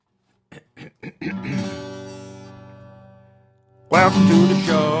Welcome to the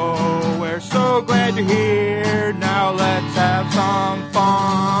show. We're so glad you're here. Now let's have some fun.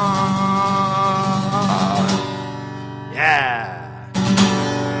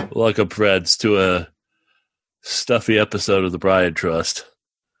 Yeah. Welcome, friends, to a stuffy episode of the Brian Trust.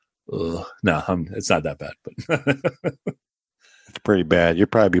 No, it's not that bad, but it's pretty bad. You'll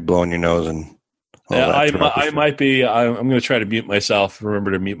probably be blowing your nose and all that. I might be. I'm going to try to mute myself.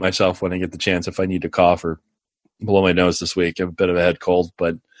 Remember to mute myself when I get the chance if I need to cough or blow my nose this week. I have a bit of a head cold,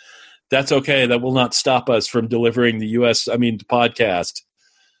 but that's okay. That will not stop us from delivering the podcast.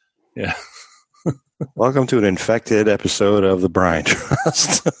 Yeah. Welcome to an infected episode of the Brian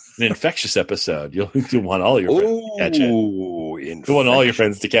Trust. An infectious episode. You'll want all your friends to catch it. You want all your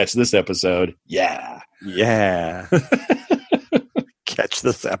friends to catch this episode. Yeah. Yeah. Catch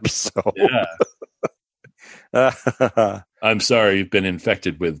this episode. Yeah. I'm sorry you've been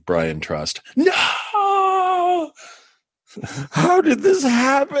infected with Brian Trust. No! How did this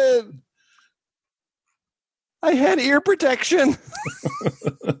happen? I had ear protection.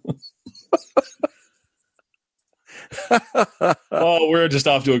 Oh, we're just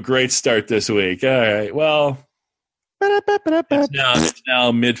off to a great start this week. All right. Well, it's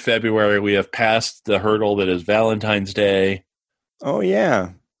now mid-February. We have passed the hurdle that is Valentine's Day. Oh,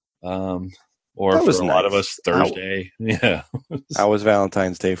 yeah. Or for a lot of us, Thursday. Yeah. How was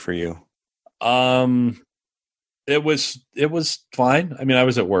Valentine's Day for you? It was fine. I mean, I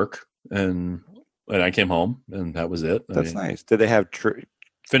was at work and I came home and that was it. That's nice. Did they have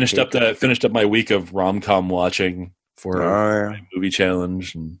finished up my week of rom-com watching for my movie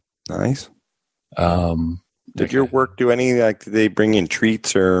challenge and nice. Did your work do any, did they bring in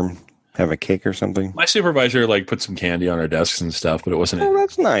treats or have a cake or something? My supervisor put some candy on our desks and stuff, but it wasn't. Oh,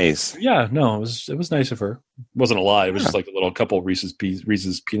 that's nice. Yeah, no, it was nice of her. It wasn't a lot. It was just like a couple Reese's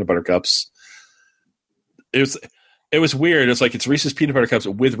peanut butter cups. It was weird. It's like it's Reese's peanut butter cups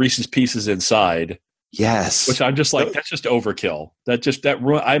with Reese's Pieces inside. Yes, which I'm just like, that's just overkill.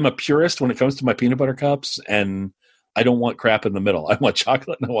 I'm a purist when it comes to my peanut butter cups, and I don't want crap in the middle. I want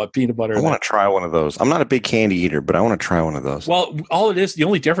chocolate and I want peanut butter. I want to try one of those. I'm not a big candy eater, but I want to try one of those. Well, the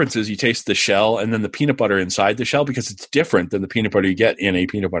only difference is you taste the shell and then the peanut butter inside the shell because it's different than the peanut butter you get in a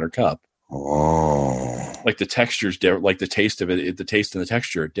peanut butter cup. Oh, like the texture's different. Like the taste of it, the taste and the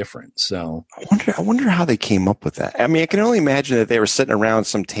texture are different. So I wonder how they came up with that. I mean, I can only imagine that they were sitting around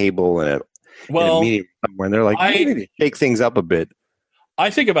some table in a meeting somewhere, and they're like, maybe to shake things up a bit. I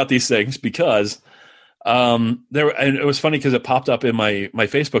think about these things because and it was funny because it popped up in my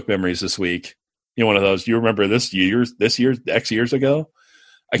Facebook memories this week. You know, one of those. You remember this year, X years ago?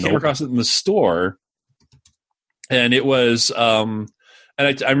 I came across it in the store, and it was.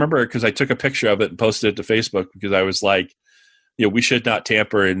 And I remember because I took a picture of it and posted it to Facebook because I was like, we should not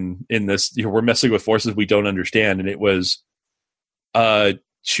tamper in this. We're messing with forces we don't understand. And it was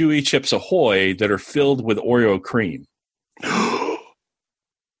Chewy Chips Ahoy that are filled with Oreo cream.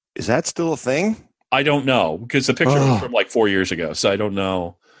 Is that still a thing? I don't know because the picture was from like 4 years ago. So I don't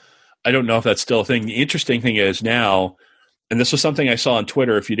know. I don't know if that's still a thing. The interesting thing is now, and this was something I saw on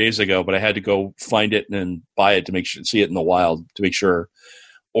Twitter a few days ago, but I had to go find it and buy it to see it in the wild to make sure.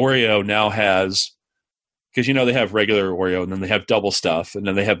 Oreo now has, because they have regular Oreo and then they have double stuff and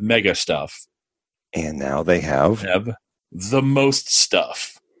then they have mega stuff. And now they have the most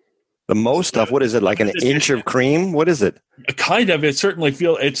stuff. The most stuff? What is it, like an inch of cream? What is it? Kind of. It certainly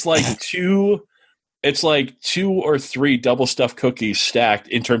feels, it's like two or three double stuffed cookies stacked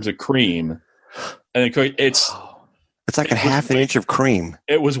in terms of cream. And it's like a half an inch of cream.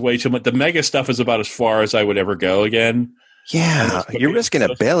 It was way too much. The mega stuff is about as far as I would ever go again. Yeah, you're risking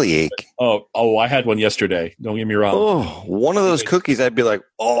a bellyache. Oh, I had one yesterday. Don't get me wrong. Oh, one of those cookies, I'd be like,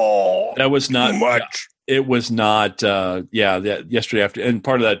 that was not much. It was not. Yesterday after, and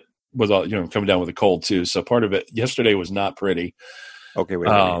part of that was all coming down with a cold too. So part of it yesterday was not pretty. Okay,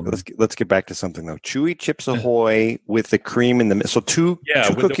 wait. Let's get back to something though. Chewy Chips Ahoy with the cream in the middle. So two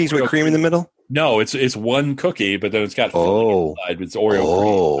cookies with cream in the middle. No, it's one cookie, but then it's got filling inside with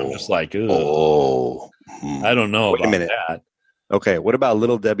Oreo cream. I'm just like, I don't know about that. Okay, what about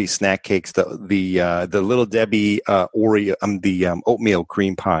Little Debbie snack cakes? The Little Debbie Oreo, the oatmeal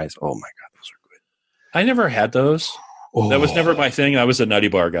cream pies. Oh my God, those are good. I never had those. That was never my thing. I was a Nutty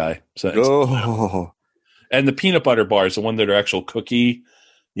Bar guy. So and the peanut butter bars, the one that are actual cookie,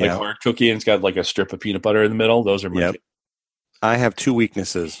 like hard cookie, and it's got like a strip of peanut butter in the middle. Those are my favorite. I have two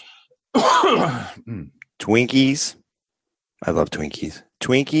weaknesses. Twinkies. I love Twinkies.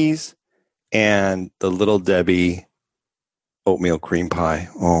 Twinkies and the Little Debbie oatmeal cream pie.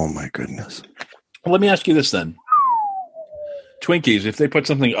 Oh my goodness. Well, let me ask you this then. Twinkies, if they put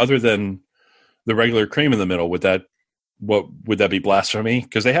something other than the regular cream in the middle, would that what would that be, blasphemy?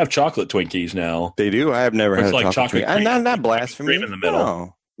 Because they have chocolate Twinkies now. They do. I have never had like chocolate cream, not blasphemy. cream in the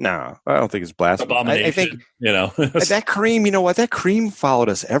middle. No, I don't think it's blasphemy. Abomination. I think that cream. You know what? That cream followed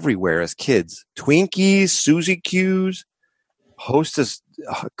us everywhere as kids. Twinkies, Suzy Q's, Hostess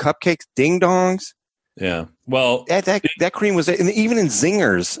cupcakes, Ding Dongs. Yeah. Well, that cream was even in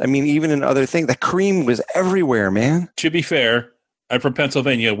Zingers. I mean, even in other things, that cream was everywhere, man. To be fair, I'm from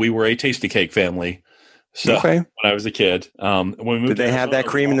Pennsylvania. We were a Tasty Cake family. So when I was a kid, when we moved, did they have that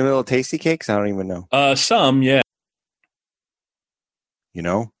cream in the middle of Tasty Cakes? I don't even know. Some, yeah. You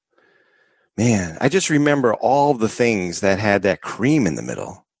know, man, I just remember all the things that had that cream in the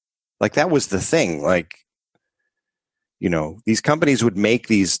middle. Like that was the thing. Like, you know, these companies would make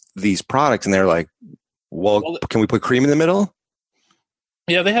these products, and they're like, "Well, can we put cream in the middle?"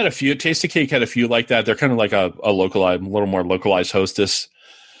 Yeah, they had a few. Tasty Cake had a few like that. They're kind of like a localized, a little more localized Hostess.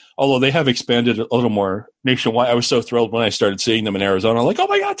 Although they have expanded a little more nationwide. I was so thrilled when I started seeing them in Arizona. Like, oh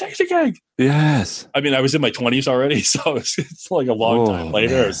my God, Tasty Cake! Yes. I mean, I was in my 20s already, so it's like a long time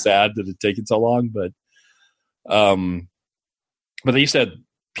later. Man. I was sad that it had taken so long, but they used to have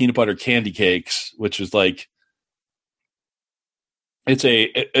peanut butter candy cakes, which is like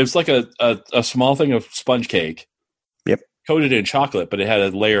it's like a small thing of sponge cake. Yep. Coated in chocolate, but it had a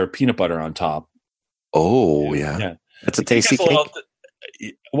layer of peanut butter on top. Oh yeah. That's a Tasty Cake.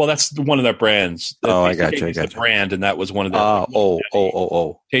 Well, that's one of their brands. I got you. A brand, and that was one of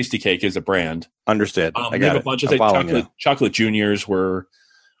their. Tasty Cake is a brand. Understood. I got a bunch of things. Chocolate Juniors were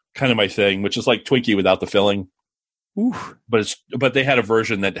kind of my thing, which is like Twinkie without the filling. Oof. But they had a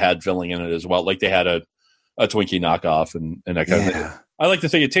version that had filling in it as well. Like they had a Twinkie knockoff and that kind of thing. I like to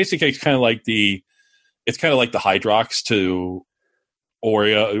think of Tasty Cake's kind of like the Hydrox to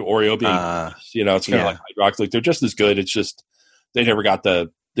Oreo being, it's kind of like Hydrox. Like they're just as good. It's just they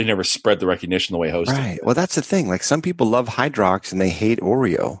never spread the recognition the way Hostess. Right. Well, that's the thing. Like some people love Hydrox and they hate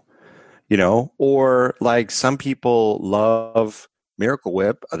Oreo, or like some people love Miracle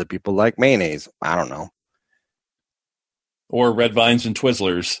Whip. Other people like mayonnaise. I don't know. Or Red Vines and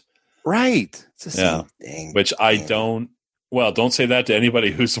Twizzlers. Right. It's the same thing. Which I don't. Well, don't say that to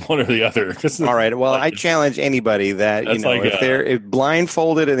anybody who's one or the other. All right. Well, I challenge anybody that if they're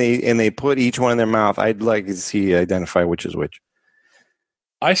blindfolded and they put each one in their mouth, I'd like to see identify which is which.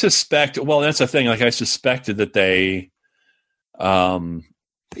 I suspect. Well, that's the thing. Like I suspected that they even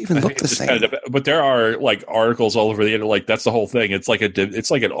look the same. But there are like articles all over the internet. Like that's the whole thing. It's like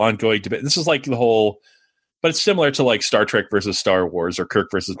an ongoing debate. This is like the whole. But it's similar to like Star Trek versus Star Wars or Kirk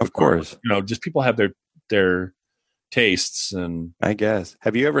versus. Of course. Just people have their tastes, and I guess.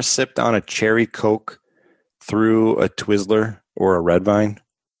 Have you ever sipped on a cherry Coke through a Twizzler or a Red Vine?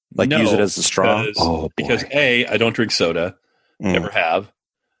 Like use it as a straw? Because A, I don't drink soda. Never have.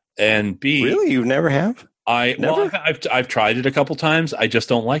 And B, really, you never have? I've tried it a couple times. I just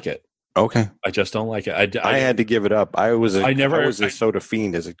don't like it. Okay, I just don't like it. I had to give it up. I was a soda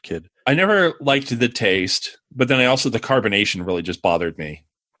fiend as a kid. I never liked the taste, but then the carbonation really just bothered me.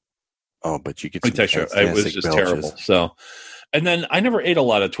 Oh, but you could see texture. It was just terrible. So, and then I never ate a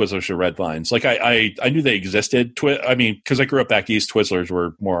lot of Twizzlers or Red Vines. Like I knew they existed. Because I grew up back east, Twizzlers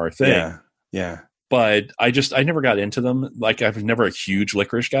were more our thing. Yeah. But I never got into them. Like I was never a huge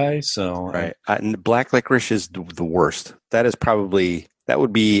licorice guy. So right, black licorice is the worst. That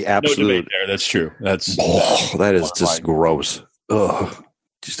would be absolute. No debate there. That's true. That is just gross. Ugh.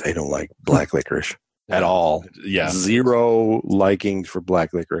 I don't like black licorice at all. Yeah, zero liking for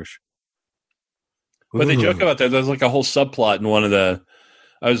black licorice. But they joke about that. There's like a whole subplot in one of the.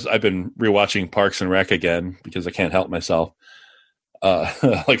 I've been rewatching Parks and Rec again because I can't help myself.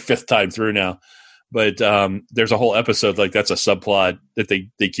 Like fifth time through now. But there's a whole episode like that's a subplot that they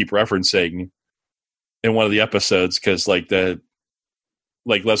keep referencing in one of the episodes because like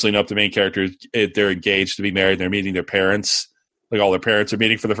Leslie Knope, the main character, they're engaged to be married. And they're meeting their parents. Like all their parents are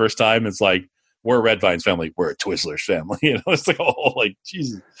meeting for the first time. It's like we're a Red Vines family. We're a Twizzlers family. It's like like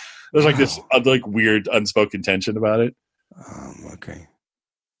Jesus. There's like this like weird unspoken tension about it. Okay.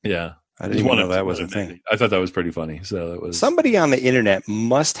 Yeah. I didn't even know that was a thing. I thought that was pretty funny. So it was somebody on the internet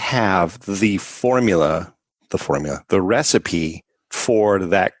must have the recipe for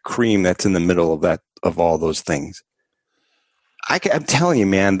that cream that's in the middle of all those things. I'm telling you,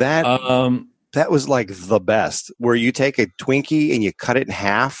 man, that was like the best. Where you take a Twinkie and you cut it in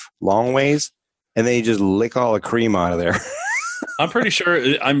half long ways, and then you just lick all the cream out of there. I'm pretty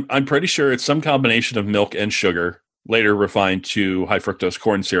sure it's some combination of milk and sugar. Later refined to high fructose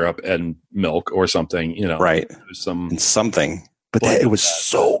corn syrup and milk or something, right? Something, but it was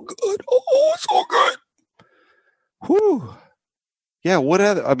so good. Oh, so good. Whew. Yeah. What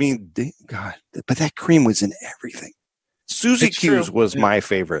other? I mean, God, but that cream was in everything. Susie Q's was my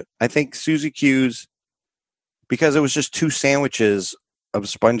favorite. I think Susie Q's, because it was just 2 sandwiches of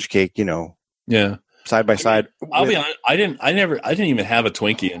sponge cake, Yeah. side by side. I'll be honest. I didn't even have a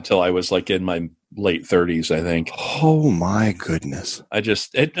Twinkie until I was like in my late 30s, I think. Oh my goodness.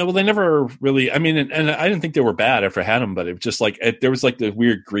 They never really, I mean, and I didn't think they were bad after I had them, but it was just like, there was like the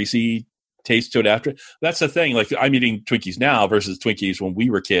weird greasy taste to it after. That's the thing. Like, I'm eating Twinkies now versus Twinkies when we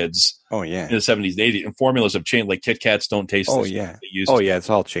were kids. Oh yeah. In the 70s and 80s, and formulas have changed. Like Kit Kats don't taste. Oh yeah. It's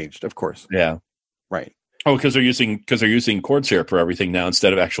all changed, of course. Yeah. Right. Oh, because they're using corn syrup for everything now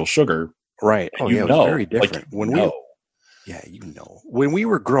instead of actual sugar. Right. And it was very different. Like, when we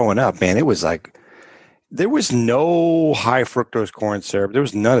were growing up, man, it was like there was no high fructose corn syrup. There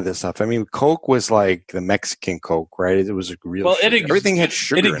was none of this stuff. I mean, Coke was like the Mexican Coke, right? It was a real everything had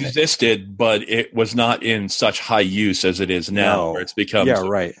sugar in it. It existed, but it was not in such high use as it is now, where it's become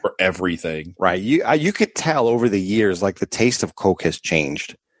for everything. Right. You could tell over the years, like the taste of Coke has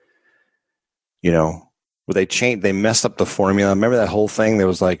changed. Where they messed up the formula. Remember that whole thing? There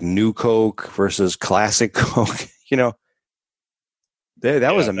was like new Coke versus classic Coke.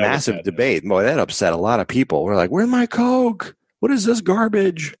 That was a massive debate. Boy, that upset a lot of people. We're like, where's my Coke? What is this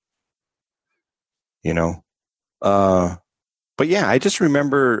garbage? But yeah, I just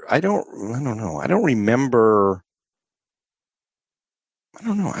remember. I don't know. I don't remember. I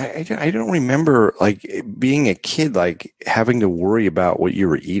don't know. I don't remember like being a kid, like having to worry about what you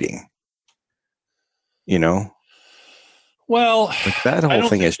were eating. Well, like that whole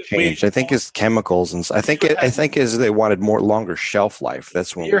thing has changed. I think it's chemicals, and I think as they wanted longer shelf life.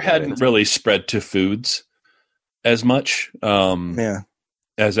 That's when beer hadn't really spread to foods as much,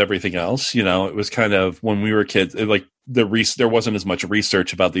 as everything else. It was kind of when we were kids. There wasn't as much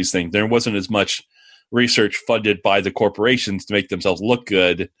research about these things. There wasn't as much research funded by the corporations to make themselves look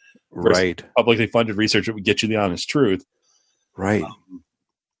good. Right. Publicly funded research that would get you the honest truth. Right.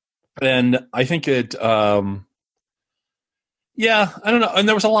 And I think it. Yeah, I don't know. And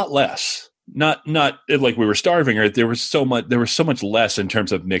there was a lot less. Not like we were starving, or there was so much less in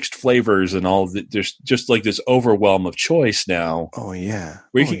terms of mixed flavors and all. There's just like this overwhelm of choice now. Oh yeah,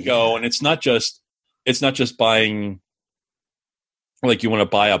 where you can go, and it's not just buying. Like you want to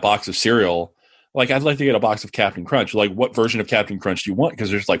buy a box of cereal. Like I'd like to get a box of Captain Crunch. Like what version of Captain Crunch do you want?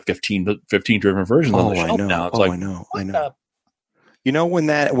 Because there's like 15 different versions on the shelf now. It's I know.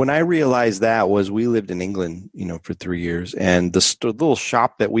 When I realized that was we lived in England, for 3 years, and the little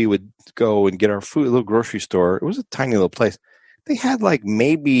shop that we would go and get our food, a little grocery store, it was a tiny little place. They had like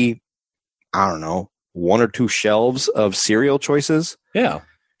maybe, I don't know, 1 or 2 shelves of cereal choices. Yeah.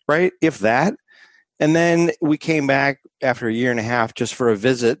 Right. If that. And then we came back after a year and a half just for a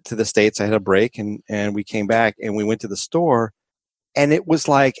visit to the States. I had a break and we came back and we went to the store and it was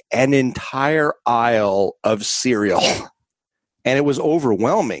like an entire aisle of cereal. And it was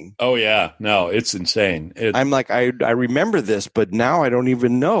overwhelming. Oh yeah, no, it's insane. I'm like, I remember this, but now I don't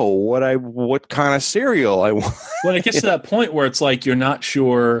even know what kind of cereal I want. Well, it gets to that point where it's like you're not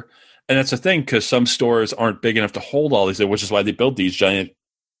sure, and that's the thing because some stores aren't big enough to hold all these, which is why they build these giant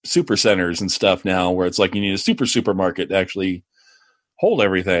super centers and stuff now, where it's like you need a supermarket to actually hold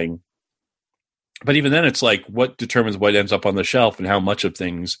everything. But even then, it's like what determines what ends up on the shelf and how much of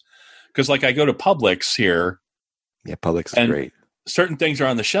things. Because like I go to Publix here. Yeah, Publix is great. Certain things are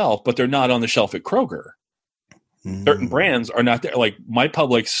on the shelf, but they're not on the shelf at Kroger. Certain brands are not there. Like my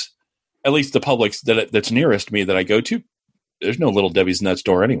Publix, at least the Publix that's nearest me that I go to, there's no Little Debbie's in that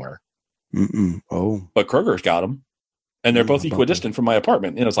store anywhere. Oh, but Kroger's got them, and they're both equidistant from my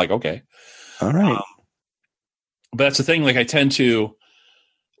apartment. And it's like, okay, all right. But that's the thing. Like I tend to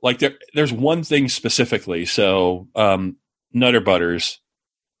like there's one thing specifically. So Nutter Butters.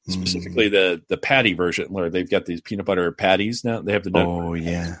 Specifically the patty version where they've got these peanut butter patties now. They have the nut. Oh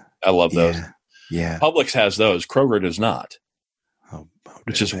yeah. I love those. Yeah. Publix has those. Kroger does not.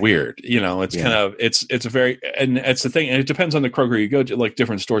 Which is weird. It's kind of it's a very and it's the thing, and it depends on the Kroger you go to. Like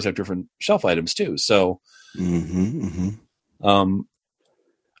different stores have different shelf items too. So I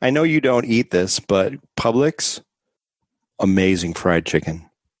know you don't eat this, but Publix, amazing fried chicken.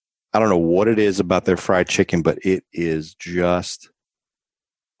 I don't know what it is about their fried chicken, but it is just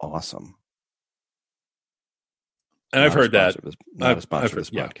awesome. And I've heard that. Not a sponsor of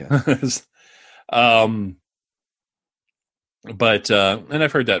this podcast. But and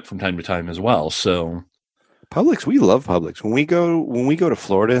I've heard that from time to time as well. So Publix, we love Publix. When we go to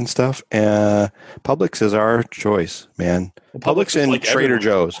Florida and stuff, Publix is our choice, man. Well, Publix and like Trader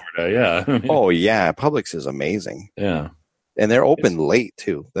Joe's. Florida, yeah. Oh yeah, Publix is amazing. Yeah. And they're open late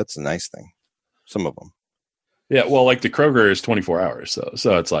too. That's a nice thing. Some of them. Yeah, well, like the Kroger is 24 hours,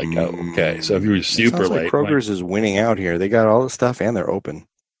 so it's like, okay. So if you're super late, Kroger's is winning out here. They got all the stuff and they're open.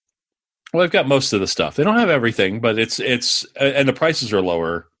 Well, they've got most of the stuff. They don't have everything, but it's and the prices are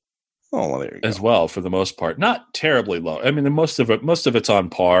lower. Oh, well, there you go. As well, for the most part, not terribly low. I mean, most of it's on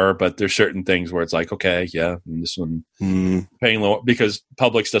par, but there's certain things where it's like, okay, yeah, and this one paying low because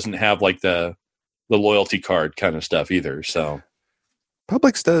Publix doesn't have like the loyalty card kind of stuff either. So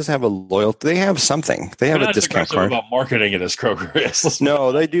Publix does have a loyalty. They have something. They have a discount card. About marketing it as Kroger is.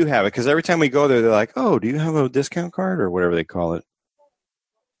 No, they do have it because every time we go there, they're like, "Oh, do you have a discount card or whatever they call it?"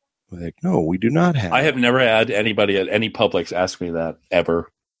 We're like, no, we do not have. I have never had anybody at any Publix ask me that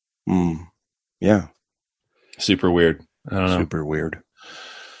ever. Yeah. Super weird. I don't know. Super weird.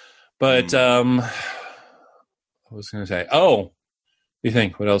 But I was going to say, you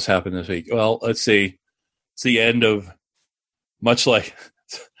think what else happened this week? Well, let's see. It's the end of much like,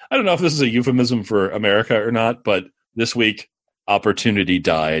 I don't know if this is a euphemism for America or not, but this week, Opportunity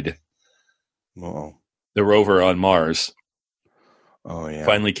died. Uh-oh. The rover on Mars. Oh, yeah.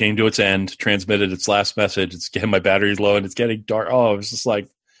 Finally came to its end, transmitted its last message. It's getting, my battery's low and it's getting dark. Oh, it was just like,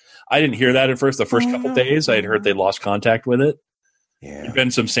 I didn't hear that at first. The first couple days, I had heard they lost contact with it. Yeah. There'd been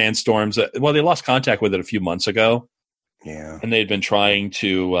some sandstorms. Well, they lost contact with it a few months ago. Yeah. And they'd been trying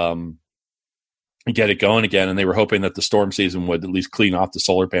to get it going again. And they were hoping that the storm season would at least clean off the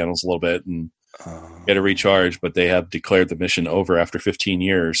solar panels a little bit and get it recharged. But they have declared the mission over after 15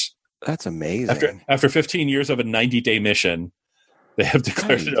 years. That's amazing. After 15 years of a 90-day mission, they have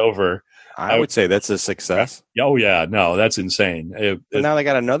declared it over. I would say that's a success. Oh, yeah. No, that's insane. But now they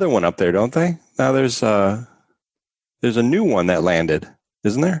got another one up there, don't they? Now there's a new one that landed,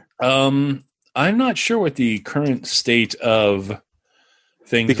 isn't there? I'm not sure what the current state of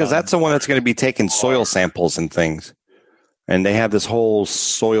things because that's the one that's going to be taking soil samples and things. And they have this whole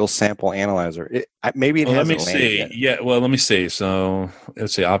soil sample analyzer. Maybe it hasn't landed see. Yet. Yeah, well, let me see. So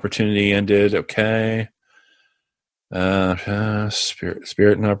let's see. Opportunity ended. Okay.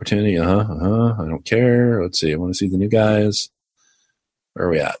 Spirit and Opportunity. I don't care. Let's see. I want to see the new guys. Where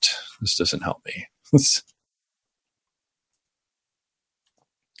are we at? This doesn't help me.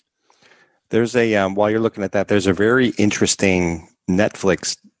 There's a while you're looking at that, there's a very interesting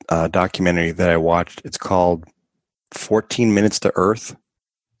Netflix documentary that I watched. It's called 14 Minutes to Earth.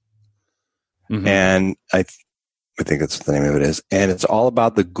 Mm-hmm. And I think that's what the name of it is. And it's all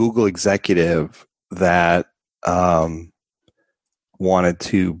about the Google executive that wanted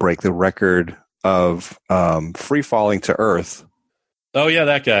to break the record of free falling to Earth. Oh yeah,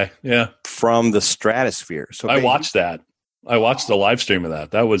 that guy. Yeah, from the stratosphere. So I watched that. I watched the live stream of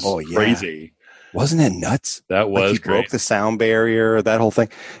that. That was crazy. Wasn't it nuts? That was he broke the sound barrier. That whole thing.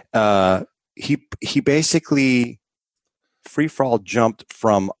 He basically free fall jumped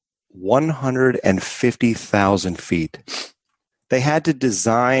from 150,000 feet. They had to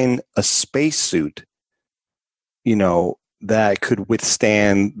design a spacesuit, that could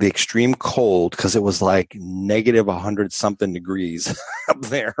withstand the extreme cold because it was like negative 100 something degrees up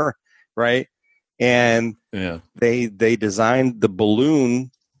there, right? And they designed the balloon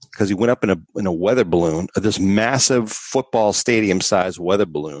because he went up in a weather balloon, this massive football stadium sized weather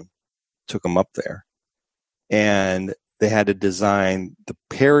balloon, took him up there, and they had to design the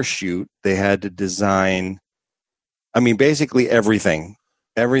parachute. They had to design, basically everything.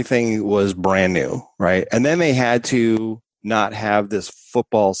 Everything was brand new, right? And then they had to not have this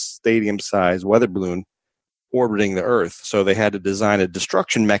football stadium-sized weather balloon orbiting the Earth. So they had to design a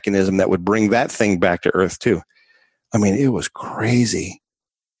destruction mechanism that would bring that thing back to Earth, too. It was crazy.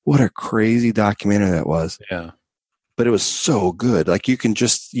 What a crazy documentary that was. Yeah. But it was so good. Like, you could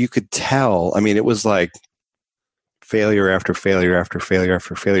tell. It was like failure after failure after failure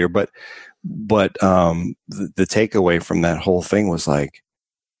after failure. But the takeaway from that whole thing was like,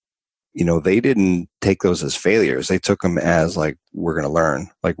 they didn't take those as failures. They took them as like, we're going to learn.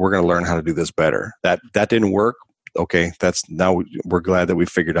 Like, we're going to learn how to do this better. That didn't work. Okay, we're glad that we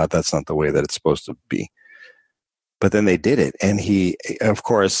figured out that's not the way that it's supposed to be. But then they did it, and he, of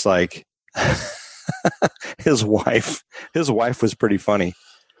course, like his wife was pretty funny.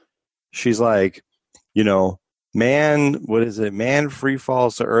 She's like, man, what is it? Man free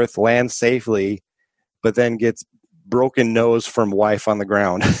falls to Earth, lands safely, but then gets broken nose from wife on the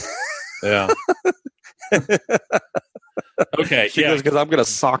ground. Yeah. Okay. She goes, because I'm going to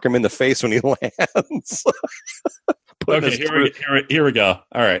sock him in the face when he lands. Okay. Here we go.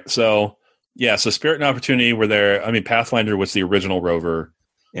 All right. So Spirit and Opportunity were there. Pathfinder was the original rover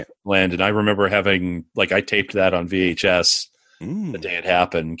land, and I remember having I taped that on VHS the day it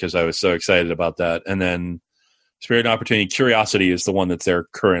happened because I was so excited about that. And then Spirit and Opportunity, Curiosity is the one that's there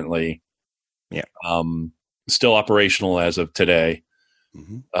currently. Yeah. Still operational as of today.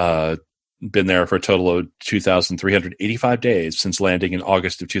 Been there for a total of 2,385 days since landing in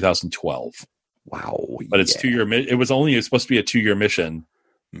August of 2012. Wow! But it's 2 year. It was supposed to be a 2-year mission,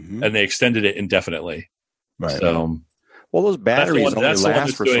 and they extended it indefinitely. Right. So, well, those batteries only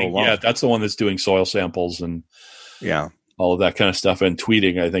last for so long. Yeah, that's the one that's doing soil samples and all of that kind of stuff, and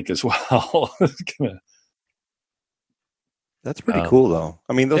tweeting, I think, as well. That's pretty cool, though.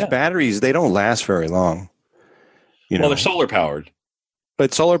 I mean, those batteries, they don't last very long. Well, they're solar powered.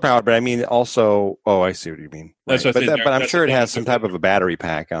 But solar powered, but I mean also, I see what you mean. Right. But I'm sure it has some type of a battery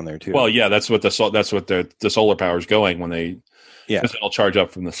pack on there too. Well, yeah, that's what the solar power is going when they, because it'll charge up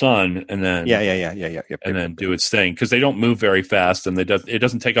from the sun and then then do its thing, because they don't move very fast and it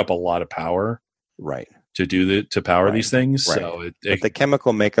doesn't take up a lot of power, right, to power these things. Right. So but the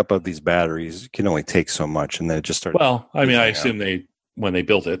chemical makeup of these batteries can only take so much, and then it just starts. Well, I mean, I assume when they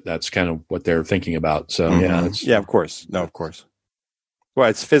built it, that's kind of what they're thinking about. So of course, of course. Well,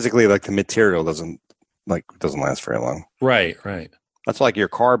 it's physically like the material doesn't last very long. Right. That's like your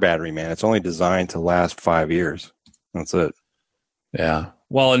car battery, man. It's only designed to last 5 years. That's it. Yeah.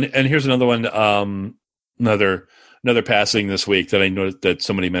 Well, and here's another one. Another passing this week that I noticed that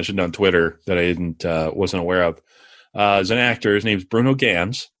somebody mentioned on Twitter that I wasn't aware of. Is an actor. His name's Bruno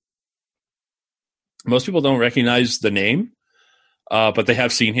Ganz. Most people don't recognize the name, but they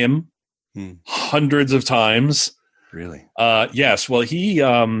have seen him hundreds of times. Really? Yes. Well,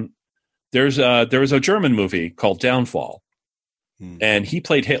 there was a German movie called Downfall, and he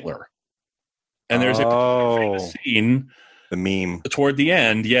played Hitler. And there's a famous scene, the meme toward the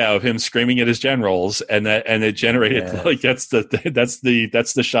end, of him screaming at his generals, and it generated that's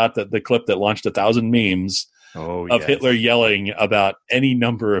the shot, the clip that launched 1,000 memes of Hitler yelling about any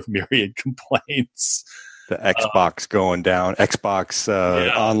number of myriad complaints. The Xbox going down, Xbox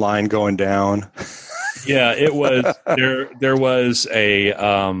online going down. Yeah, it was there was a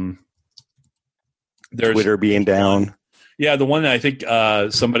Twitter being down. Yeah, the one I think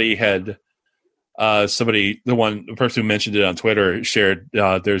the person who mentioned it on Twitter shared.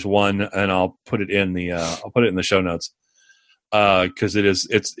 There's one, and I'll put it in the show notes because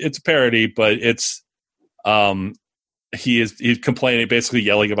it's a parody, but it's he's complaining, basically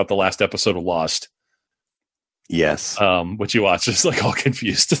yelling about the last episode of Lost. Yes. Which you watch, just like all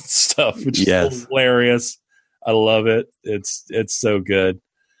confused and stuff, which is hilarious. I love it. It's so good.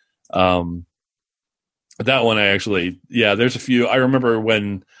 That one there's a few. I remember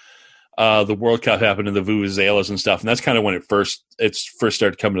when the World Cup happened and the vuvuzelas and stuff, and that's kind of when it first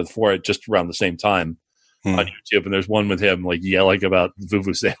started coming to the fore, just around the same time on YouTube. And there's one with him like yelling about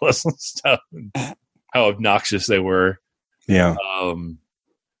vuvuzelas and stuff, and how obnoxious they were. Yeah.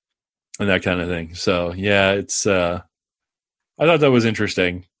 And that kind of thing. So it's I thought that was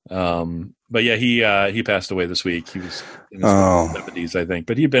interesting. But he passed away this week. He was in his 70s, I think,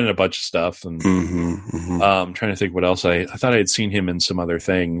 but he'd been in a bunch of stuff. And I'm trying to think what else I thought I had seen him in some other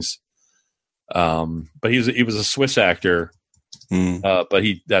things. But he was a Swiss actor. But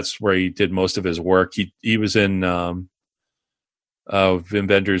that's where he did most of his work. He was in Wim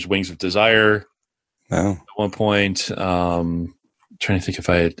Wenders' Wings of Desire at one point. Trying to think if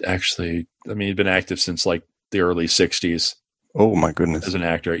I had he'd been active since like the early 60s. Oh my goodness. As an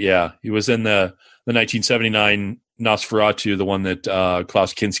actor. Yeah. He was in the 1979 Nosferatu, the one that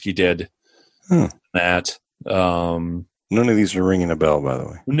Klaus Kinski did. That. None of these are ringing a bell, by the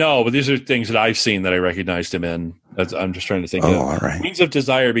way. No, but these are things that I've seen that I recognized him in. I'm just trying to think. All right. Wings of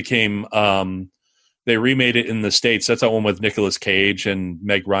Desire became they remade it in the States. That's that one with Nicolas Cage and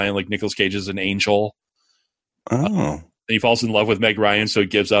Meg Ryan. Like Nicolas Cage is an angel. Oh. He falls in love with Meg Ryan, so he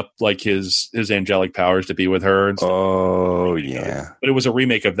gives up like his angelic powers to be with her. And stuff. Oh, yeah. But it was a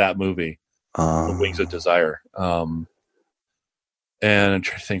remake of that movie, Wings of Desire. And I'm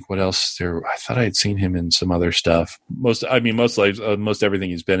trying to think what else there. I thought I had seen him in some other stuff. Most everything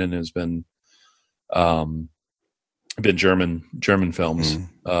he's been in has been German films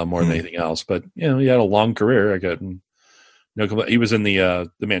more than anything else. But he had a long career. He was in the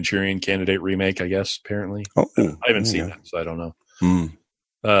Manchurian Candidate remake, I guess. Apparently, I haven't seen that, so I don't know.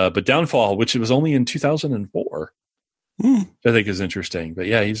 But Downfall, which it was only in 2004, I think is interesting. But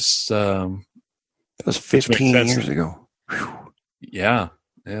he's that was 15 years ago. Whew. Yeah,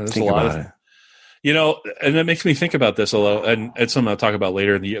 there's a lot of it. And that makes me think about this a lot, and it's something I'll talk about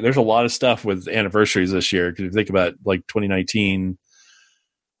later in the year. There's a lot of stuff with anniversaries this year. Because if you think about like 2019,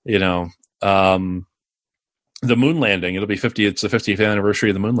 the moon landing, it'll be 50. It's the 50th anniversary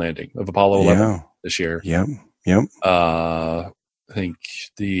of the moon landing of Apollo 11 this year. Yep. I think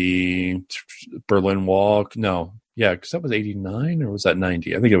the Berlin Wall. No, because that was 89 or was that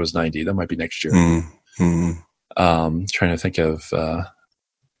 90? I think it was 90. That might be next year. Trying to think of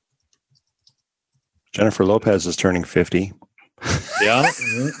Jennifer Lopez is turning 50. Yeah,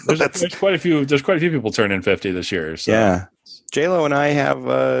 there's quite a few. There's quite a few people turning 50 this year. So. Yeah, J-Lo and I have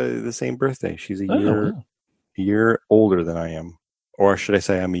the same birthday. She's a year older than I am, or should I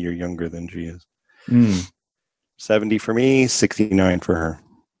say, I'm a year younger than she is. 70 for me, 69 for her.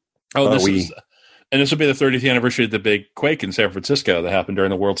 Oh, this will be the 30th anniversary of the big quake in San Francisco that happened during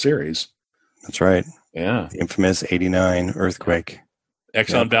the World Series. That's right. Yeah, the infamous '89 earthquake.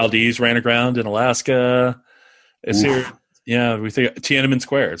 Exxon Valdez ran aground in Alaska. It's here. Yeah, we think Tiananmen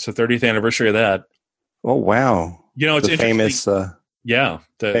Square. It's the 30th anniversary of that. Oh wow! It's the famous. The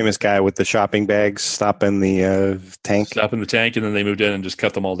famous guy with the shopping bags stopping the tank. Stopping the tank, and then they moved in and just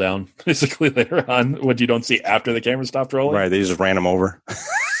cut them all down. Basically, later on, what you don't see after the camera stopped rolling. Right, they just ran them over.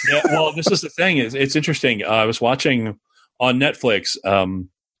 Yeah, well, this is the thing. It's interesting. I was watching on Netflix.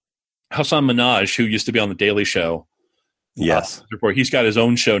 Hassan Minhaj, who used to be on the Daily Show. Yes. He's got his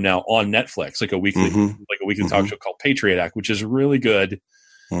own show now on Netflix, like a weekly talk show called Patriot Act, which is really good.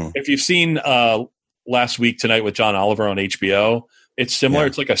 If you've seen Last Week Tonight with John Oliver on HBO, it's similar.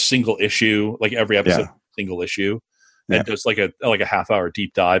 It's like a single issue, like every episode, single issue, and just like a half hour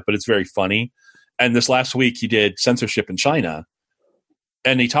deep dive. But it's very funny. And this last week, he did censorship in China,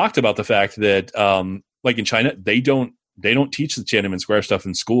 and he talked about the fact that, like in China, they don't teach the Tiananmen Square stuff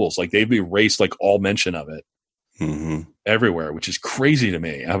in schools. Like they've erased like all mention of it. Everywhere, which is crazy to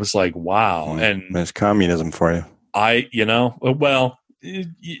me. I was like, wow. And there's communism for you. I don't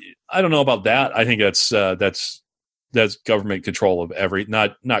know about that. I think that's government control of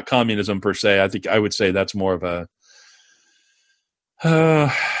not communism per se. I think I would say that's more of a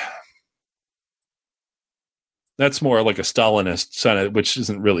that's more like a Stalinist Senate, which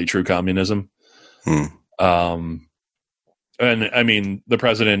isn't really true communism. And I mean, the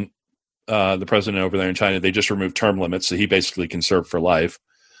president over there in China, they just removed term limits, so he basically can serve for life.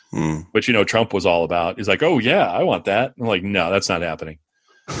 Which Trump was all about. He's like, "Oh yeah, I want that." I'm like, "No, that's not happening."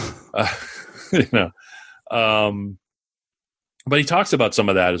 But he talks about some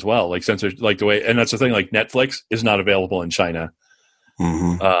of that as well, like censor, like the way, and that's the thing. Like Netflix is not available in China.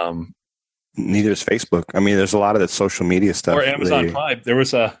 Neither is Facebook. I mean, there's a lot of that social media stuff. Or Amazon Prime.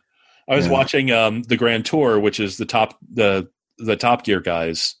 I was watching the Grand Tour, which is the Top Gear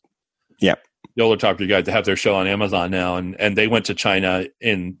guys. Yeah. The older Top Gear guys that have their show on Amazon now. And they went to China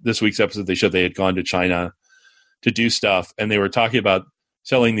in this week's episode. They showed they had gone to China to do stuff. And they were talking about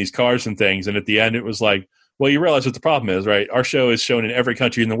selling these cars and things. And at the end, it was like, well, you realize what the problem is, right? Our show is shown in every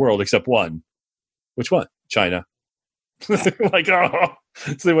country in the world except one. Which one? China. Like, oh,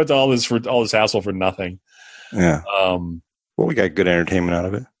 so they went to all this hassle for nothing. Yeah. Well, we got good entertainment out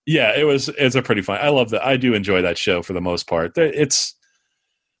of it. Yeah, it's a pretty fun. I love that. I do enjoy that show for the most part. I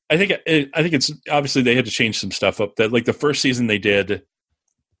think it's obviously they had to change some stuff up. That like the first season they did,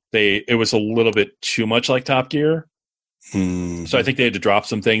 it was a little bit too much like Top Gear. So I think they had to drop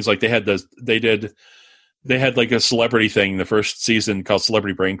some things. Like they had like a celebrity thing the first season called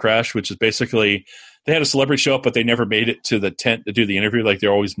Celebrity Brain Crash, which is basically they had a celebrity show up, but they never made it to the tent to do the interview. Like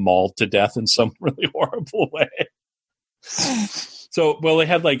they're always mauled to death in some really horrible way. So, well, they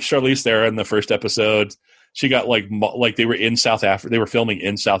had like Charlize Theron in the first episode. She got like they were in South Africa. They were filming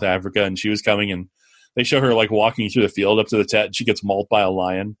in South Africa, and she was coming, and they show her like walking through the field up to the tent. And she gets mauled by a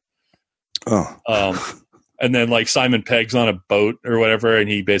lion. And then like Simon Pegg's on a boat or whatever, and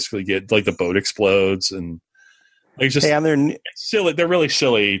he basically like the boat explodes, and it's just silly. They're really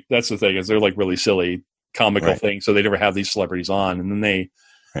silly. That's the thing, is they're like really silly comical things. So they never have these celebrities on, and then they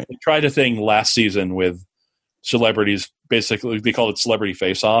tried a thing last season with celebrities. Basically, they called it Celebrity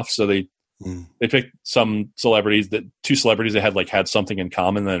Face Off. So they picked some celebrities two celebrities that had something in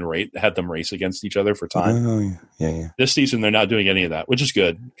common, and then had them race against each other for time. Oh, yeah. This season, they're not doing any of that, which is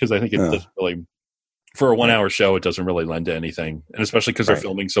good, because I think it doesn't really, for a 1 hour show, it doesn't really lend to anything. And especially because they're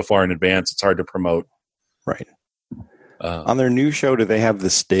filming so far in advance, it's hard to promote. Right. On their new show, do they have the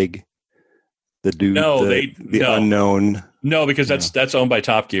Stig? The dude? No, the unknown? No, because that's owned by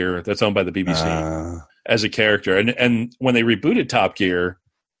Top Gear. That's owned by the BBC as a character. And when they rebooted Top Gear,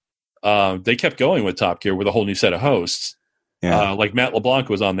 they kept going with Top Gear with a whole new set of hosts. Yeah. Like Matt LeBlanc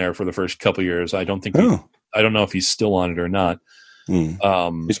was on there for the first couple of years. I don't think I don't know if he's still on it or not. He's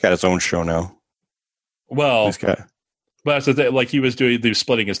got his own show now. Well, but that's the thing. Like he was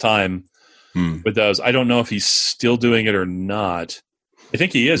splitting his time with those. I don't know if he's still doing it or not. I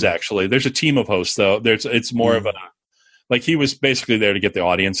think he is, actually. There's a team of hosts, though. It's more of a, like, he was basically there to get the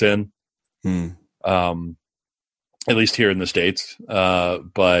audience in. At least here in the States.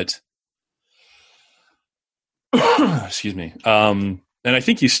 But excuse me. And I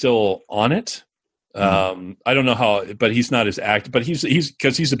think he's still on it. I don't know how, but he's not as active. But he's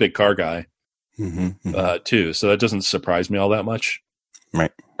because he's a big car guy too, so that doesn't surprise me all that much.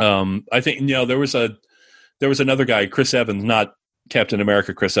 Right. I think there was another guy, Chris Evans, not Captain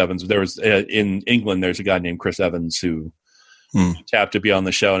America. Chris Evans. There was in England. There's a guy named Chris Evans who tapped to be on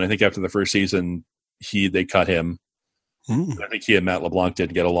the show, and I think after the first season, they cut him. I think he and Matt LeBlanc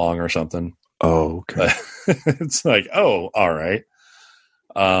didn't get along or something. Oh, okay. It's like, oh, all right.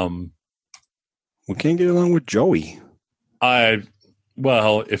 We can't get along with Joey. I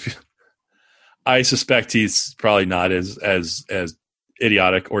suspect he's probably not as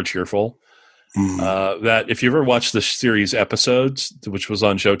idiotic or cheerful. That if you ever watched the series Episodes, which was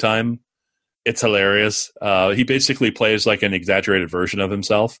on Showtime, it's hilarious. He basically plays like an exaggerated version of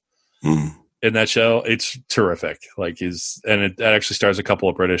himself in that show. It's terrific. It actually stars a couple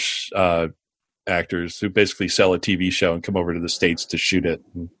of British actors who basically sell a TV show and come over to the States to shoot it.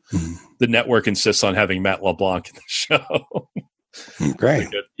 The network insists on having Matt LeBlanc in the show. Great.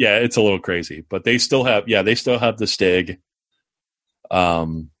 Yeah, it's a little crazy, but they still have the Stig.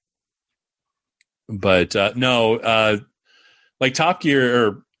 Like Top Gear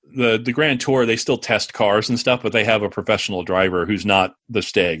or the Grand Tour, they still test cars and stuff, but they have a professional driver who's not the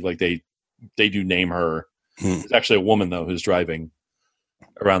Stig. Like they do name her. It's actually a woman though who's driving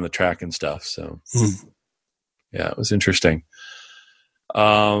around the track and stuff. So yeah, it was interesting.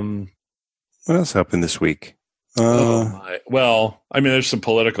 What else happened this week? Well, I mean, there's some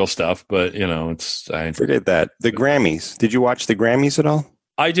political stuff, but forget that. The Grammys. Did you watch the Grammys at all?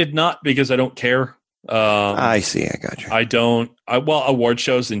 I did not because I don't care. I see. I got you. I don't. Award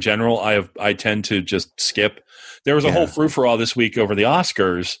shows in general, I tend to just skip. There was a whole frou-for-all this week over the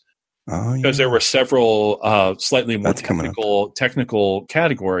Oscars because there were several slightly more technical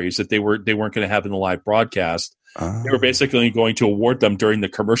categories that they weren't going to have in the live broadcast. They were basically going to award them during the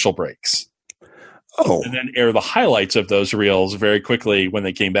commercial breaks. And then air the highlights of those reels very quickly when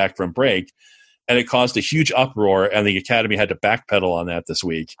they came back from break. And it caused a huge uproar, and the Academy had to backpedal on that this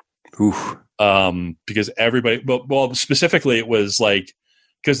week. Oof. Because everybody, well, specifically it was like,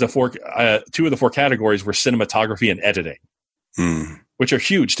 because two of the four categories were cinematography and editing, which are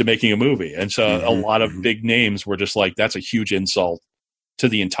huge to making a movie. And so a lot of big names were just like, that's a huge insult to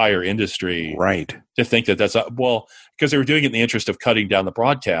the entire industry. Right. To think that's because they were doing it in the interest of cutting down the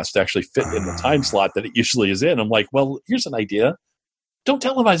broadcast to actually fit in the time slot that it usually is in. I'm like, well, here's an idea. Don't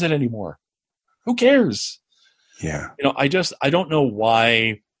televise it anymore. Who cares? Yeah. I don't know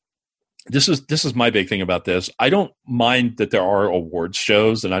why. This is my big thing about this. I don't mind that there are awards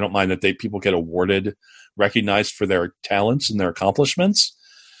shows, and I don't mind that people get awarded, recognized for their talents and their accomplishments.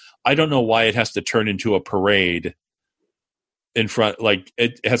 I don't know why it has to turn into a parade in front, like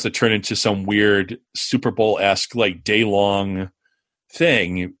it has to turn into some weird Super Bowl-esque, like day-long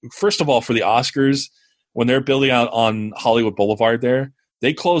thing. First of all, for the Oscars, when they're building out on Hollywood Boulevard there,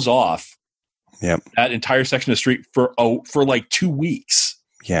 they close off that entire section of the street for like 2 weeks.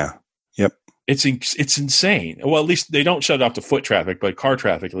 Yeah. Yep. It's insane. Well, at least they don't shut off to foot traffic, but car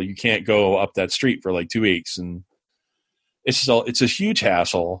traffic, like you can't go up that street for like 2 weeks, and it's a huge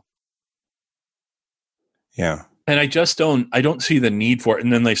hassle. Yeah. And I don't see the need for it.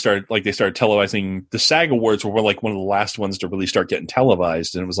 And then they started televising. The SAG Awards were like one of the last ones to really start getting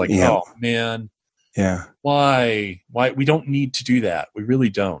televised, and it was like, oh man, why we don't need to do that. We really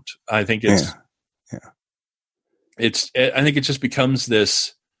don't. I think I think it just becomes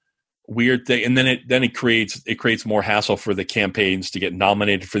this weird thing, and then it creates more hassle for the campaigns to get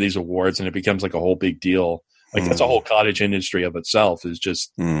nominated for these awards, and it becomes like a whole big deal. Like that's a whole cottage industry of itself, is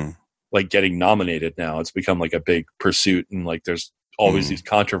just like getting nominated now. It's become like a big pursuit, and like there's always these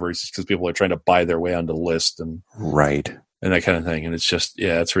controversies because people are trying to buy their way onto the list and that kind of thing, and it's just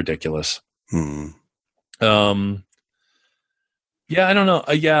it's ridiculous. I don't know.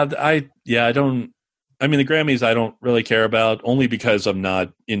 I don't. I mean, the Grammys I don't really care about, only because I'm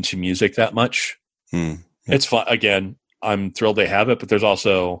not into music that much. It's fun. Again, I'm thrilled they have it, but there's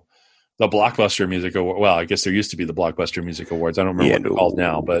also the Blockbuster Music Award. Well, I guess there used to be the Blockbuster Music Awards. I don't remember what they're called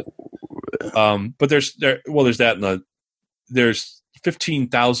now, but there's that, and there's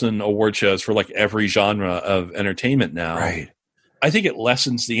 15,000 award shows for like every genre of entertainment now. Right. I think it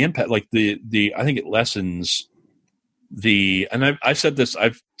lessens the impact. Like I think it lessens the, and I've said this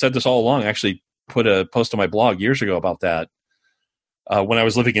all along. I actually put a post on my blog years ago about that. When I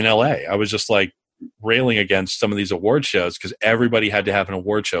was living in LA, I was just like railing against some of these award shows because everybody had to have an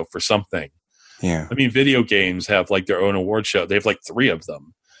award show for something. Yeah. I mean, video games have like their own award show. They have like 3 of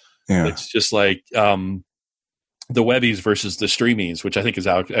them. Yeah. It's just like the Webbies versus the Streamies, which I think is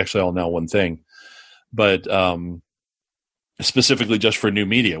actually all now one thing. But specifically just for new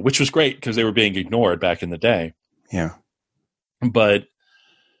media, which was great because they were being ignored back in the day. Yeah. But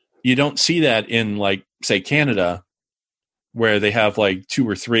you don't see that in, like, say, Canada, where they have like 2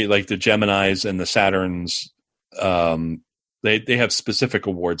 or 3, like the Geminis and the Saturns. They have specific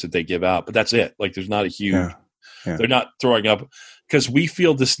awards that they give out, but that's it. Like, there's not a huge, they're not throwing up, because we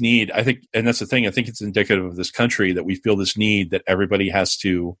feel this need, I think, and that's the thing, I think it's indicative of this country that we feel this need that everybody has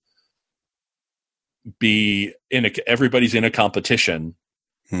to be everybody's in a competition,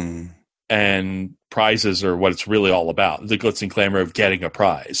 and prizes are what it's really all about. The glitz and glamour of getting a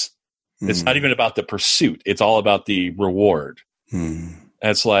prize. It's not even about the pursuit. It's all about the reward. And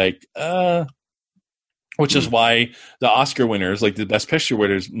it's like, which is why the Oscar winners, like the Best Picture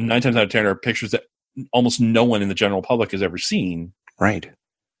winners, 9 times out of 10 are pictures that almost no one in the general public has ever seen. Right.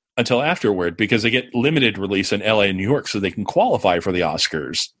 Until afterward, because they get limited release in LA and New York so they can qualify for the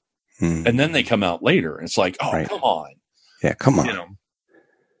Oscars. And then they come out later. It's like, oh, come on. Yeah, come on. You know?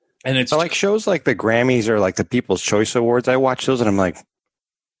 And it's like shows like the Grammys or like the People's Choice Awards. I watch those and I'm like,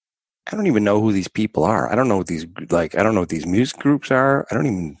 I don't even know who these people are. I don't know what these music groups are. I don't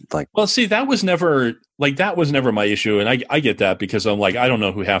even like. Well, see, that was never my issue, and I get that because I'm like, I don't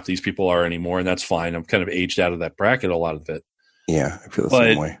know who half these people are anymore, and that's fine. I'm kind of aged out of that bracket, a lot of it. Yeah, I feel the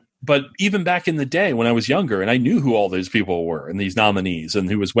same way. But even back in the day when I was younger, and I knew who all these people were and these nominees, and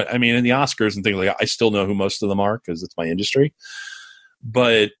who was, I mean, in the Oscars and things like that, I still know who most of them are because it's my industry.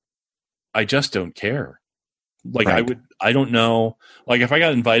 But I just don't care. Like, I don't know. Like, if I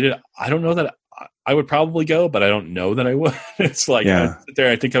got invited, I don't know that I would probably go, but I don't know that I would. It's like, I sit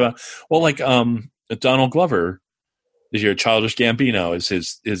there, I think about, well, like, Donald Glover this year, Childish Gambino is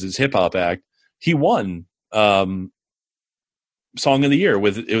his hip hop act. He won, Song of the Year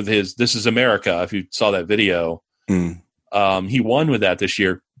with his "This Is America." If you saw that video, he won with that this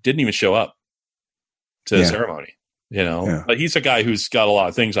year. Didn't even show up to the ceremony, you know. But he's a guy who's got a lot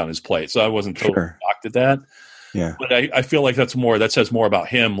of things on his plate, so I wasn't totally shocked at that. Yeah, but I feel like that says more about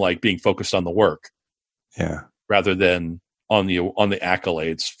him, like being focused on the work, rather than on the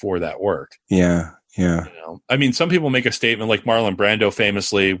accolades for that work. Yeah. You know? I mean, some people make a statement like Marlon Brando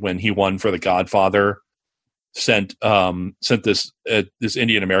famously when he won for The Godfather. Sent this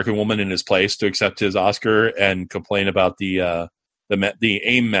Indian American woman in his place to accept his Oscar and complain about the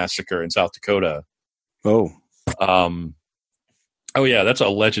AIM massacre in South Dakota. Oh yeah, that's a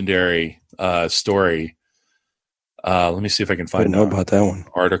legendary story. Let me see if I can find. I didn't know about that one.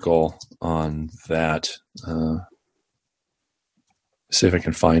 Article on that. See if I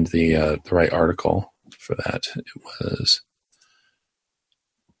can find the right article for that. It was.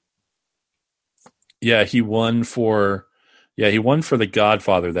 Yeah, he won for The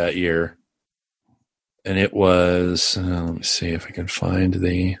Godfather that year. And it was, let me see if I can find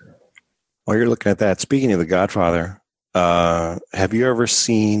the... While you're looking at that, speaking of The Godfather, have you ever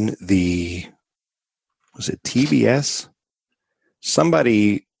seen was it TBS?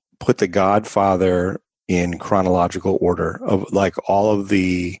 Somebody put The Godfather in chronological order of like all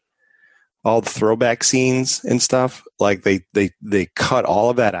the throwback scenes and stuff. Like they cut all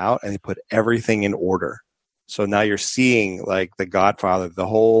of that out and they put everything in order. So now you're seeing like The Godfather, the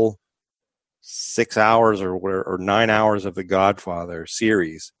whole 6 hours or 9 hours of The Godfather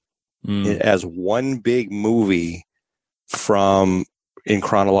series as one big movie in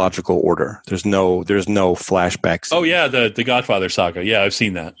chronological order. There's no flashbacks. Oh yeah, the Godfather saga. Yeah, I've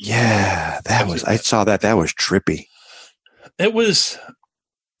seen that. Yeah, I saw that. That was trippy. It was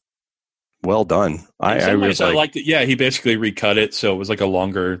well done. I liked it. Yeah, he basically recut it, so it was like a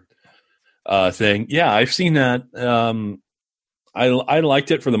longer thing. Yeah, I've seen that. I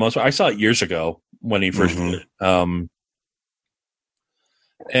liked it for the most part. I saw it years ago when he first did it.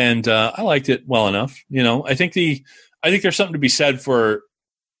 And I liked it well enough. You know, I think there's something to be said for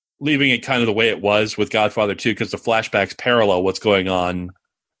leaving it kind of the way it was with Godfather 2, because the flashbacks parallel what's going on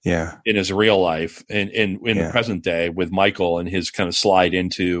in his real life in the present day with Michael and his kind of slide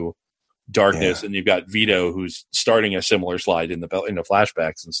into darkness, and you've got Vito who's starting a similar slide in the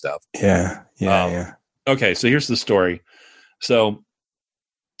flashbacks and stuff. Okay, so here's the story. So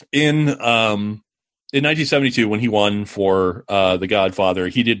in 1972, when he won for The Godfather,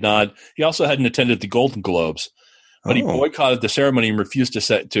 he also hadn't attended the Golden Globes, but he boycotted the ceremony and refused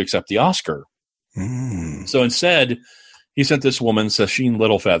to accept the Oscar. So instead, he sent this woman, Sacheen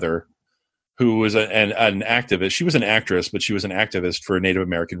Littlefeather, who was an activist. She was an actress, but she was an activist for Native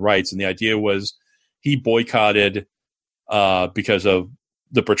American rights. And the idea was he boycotted because of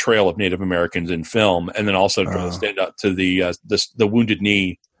the portrayal of Native Americans in film, and then also to stand up to the Wounded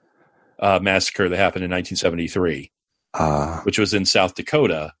Knee massacre that happened in 1973, which was in South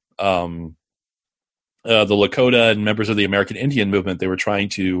Dakota. the Lakota and members of the American Indian movement. They were trying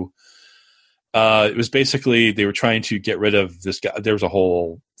to. It was basically they were trying to get rid of this guy. There was a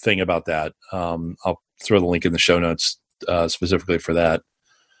whole thing about that. I'll throw the link in the show notes specifically for that.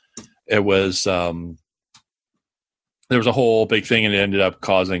 It was there was a whole big thing, and it ended up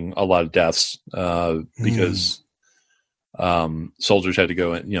causing a lot of deaths because soldiers had to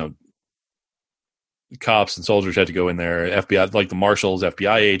go in. Cops and soldiers had to go in there. FBI, like the marshals,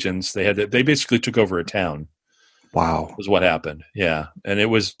 FBI agents, they basically took over a town. Wow, was what happened. Yeah, and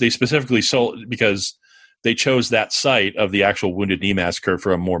they specifically sold because they chose that site of the actual Wounded Knee massacre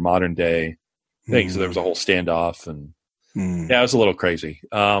for a more modern day thing. So there was a whole standoff, and yeah, it was a little crazy.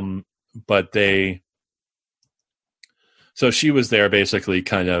 But so she was there basically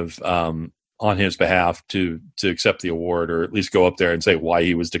kind of on his behalf to accept the award, or at least go up there and say why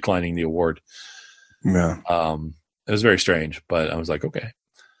he was declining the award. Yeah. It was very strange, but I was like, okay.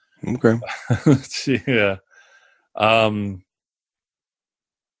 Yeah.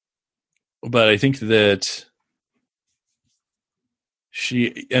 But I think that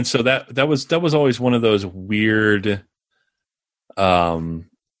so that was always one of those weird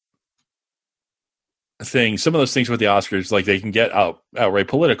things. Some of those things with the Oscars, like they can get outright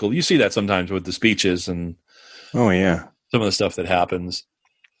political. You see that sometimes with the speeches and oh yeah, some of the stuff that happens.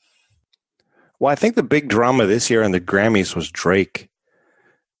 Well, I think the big drama this year on the Grammys was Drake.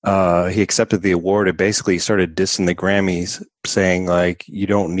 He accepted the award and basically started dissing the Grammys, saying like, you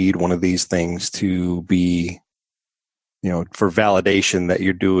don't need one of these things to be, for validation that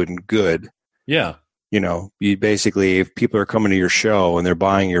you're doing good. Yeah. You basically, if people are coming to your show and they're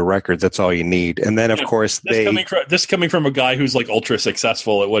buying your records, that's all you need. And then, of course, this coming from a guy who's like ultra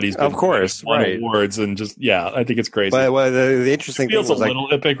successful at what he's been of course, right. Awards and just, yeah, I think it's crazy. But the interesting thing feels a little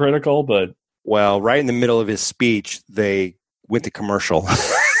hypocritical, but. Well, right in the middle of his speech, they went to commercial.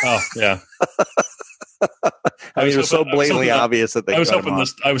 Oh, yeah. I mean, it was so blatantly obvious that they. I was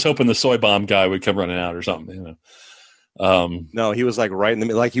hoping the soy bomb guy would come running out or something. No, he was like right in the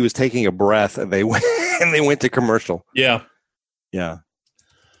middle, like he was taking a breath, and they went to commercial. Yeah, yeah,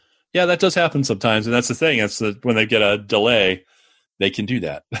 yeah. That does happen sometimes, and that's the thing. That's when they get a delay, they can do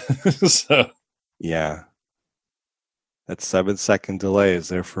that. So yeah, that 7-second delay is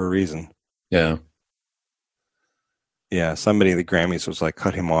there for a reason. Yeah. Yeah, somebody in the Grammys was like,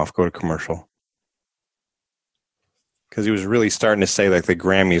 cut him off, go to commercial. Because he was really starting to say like the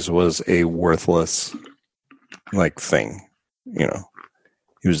Grammys was a worthless like thing. He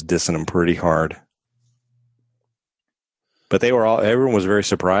was dissing them pretty hard. But everyone was very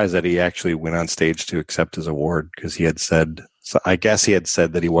surprised that he actually went on stage to accept his award because he had said, I guess he had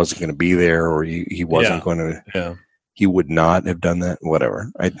said that he wasn't going to be there or he wasn't going to. Yeah. He would not have done that. Whatever.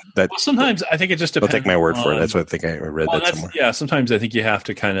 Sometimes I think it just depends. Don't take my word for it. That's what I think I read that somewhere. Yeah. Sometimes I think you have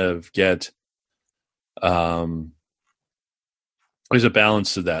to kind of get. There's a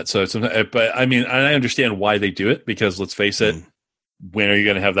balance to that. So, but I mean, I understand why they do it because let's face it, when are you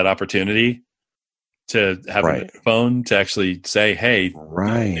going to have that opportunity to have a phone to actually say, "Hey,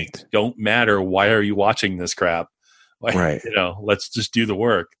 things don't matter. Why are you watching this crap?" Like, let's just do the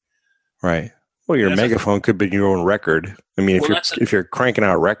work. Right. Well, your megaphone could be your own record. I mean, if you're cranking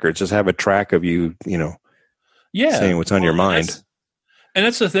out records, just have a track of you, saying what's on your mind. And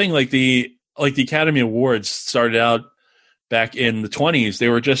that's the thing. Like the Academy Awards started out back in the 1920s.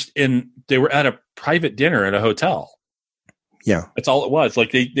 They were at a private dinner at a hotel. Yeah, that's all it was.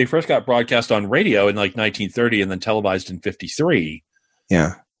 Like they first got broadcast on radio in like 1930, and then televised in 1953.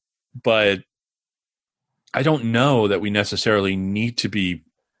 Yeah, but I don't know that we necessarily need to be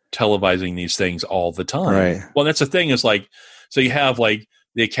televising these things all the time. Right. Well, that's the thing is like, so you have like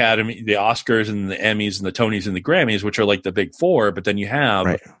the Academy, the Oscars and the Emmys and the Tonys and the Grammys, which are like the big four, but then you have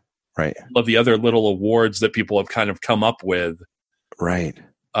right. all of the other little awards that people have kind of come up with. Right.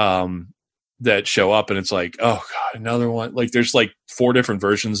 That show up and it's like, oh God, another one. Like there's like 4 different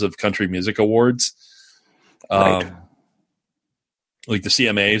versions of country music awards. Like the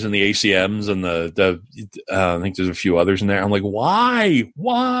CMAs and the ACMs and I think there's a few others in there. I'm like, why?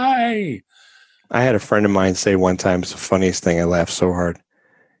 I had a friend of mine say one time, it's the funniest thing. I laughed so hard.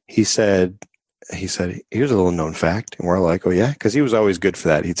 He said, here's a little known fact. And we're like, oh yeah. Cause he was always good for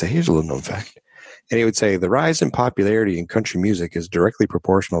that. He'd say, here's a little known fact. And he would say, the rise in popularity in country music is directly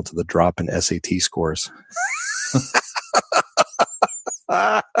proportional to the drop in SAT scores.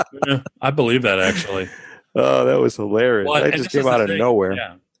 Yeah, I believe that actually. Oh, that was hilarious. Well, that just came out of nowhere.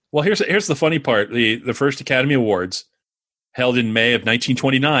 Yeah. Well, here's the funny part. The first Academy Awards held in May of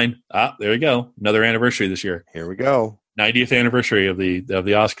 1929. There we go. Another anniversary this year. Here we go. 90th anniversary of the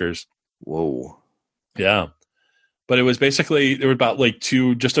Oscars. Whoa. Yeah. But it was basically, there were about like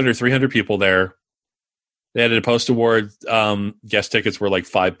just under 300 people there. They had a post award. Guest tickets were like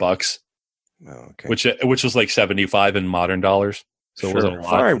 $5, Okay. which was like 75 in modern dollars. So it wasn't a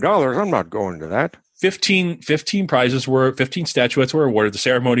lot. $5. I'm not going to that. 15 statuettes were awarded. The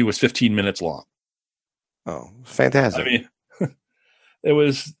ceremony was 15 minutes long. Oh, fantastic. I mean,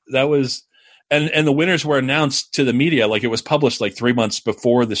 that was, and the winners were announced to the media. Like it was published like 3 months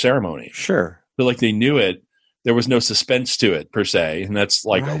before the ceremony. Sure. So like they knew it. There was no suspense to it per se. And that's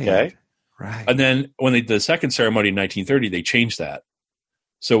like, okay. Right. And then when they did the second ceremony in 1930, they changed that.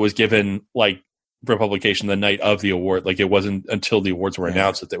 So it was given like for publication the night of the award. Like it wasn't until the awards were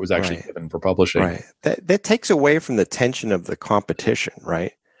announced that it was actually given for publishing. Right. That takes away from the tension of the competition,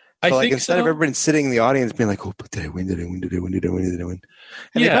 right? So I like think instead of everybody sitting in the audience being like, "Oh, but did I win? Did I win? Did I win? Did I win? Did I win?"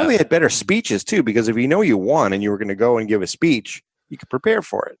 And they probably had better speeches too, because if you know you won and you were going to go and give a speech, you could prepare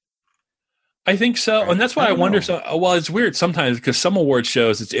for it. I think so, and that's why I wonder. So, well, it's weird sometimes because some award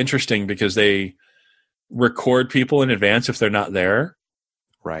shows it's interesting because they record people in advance if they're not there,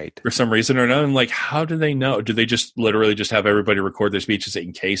 right? For some reason or another. And like, how do they know? Do they just literally just have everybody record their speeches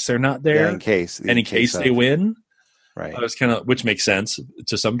in case they're not there? Yeah, in case they win, right? It's kind of which makes sense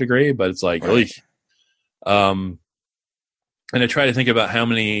to some degree, but it's like, right. And I try to think about how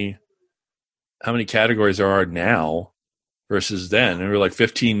many categories there are now versus then, and we're like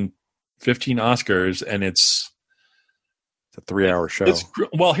 15 Oscars, and it's a 3-hour show.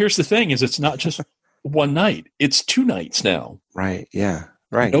 Well, here's the thing: is it's not just one night; it's 2 nights now. Right? Yeah.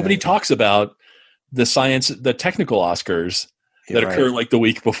 Right. Nobody talks about the technical Oscars that occur like the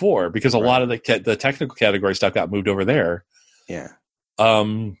week before, because a lot of the technical category stuff got moved over there. Yeah.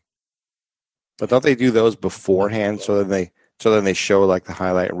 But don't they do those beforehand so then they show like the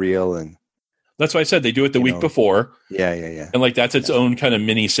highlight reel? And that's why I said they do it the week before. Yeah. And like that's its own kind of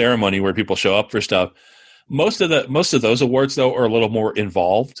mini ceremony where people show up for stuff. Most of those awards though are a little more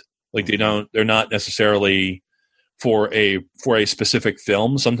involved. Like they're not necessarily for a specific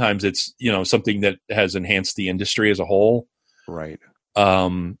film. Sometimes it's, something that has enhanced the industry as a whole. Right.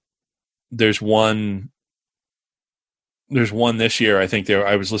 There's one this year. I think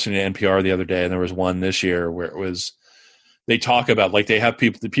I was listening to NPR the other day, and there was one this year where it was, they talk about like they have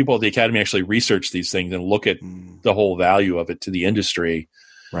the people at the Academy actually research these things and look at the whole value of it to the industry.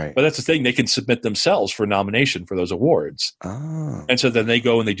 Right. But that's the thing, they can submit themselves for nomination for those awards. Oh. And so then they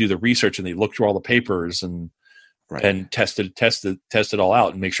go and they do the research and they look through all the papers and test it all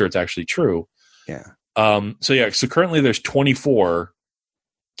out and make sure it's actually true. Yeah. So currently there's 24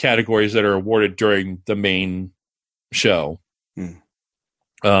 categories that are awarded during the main show.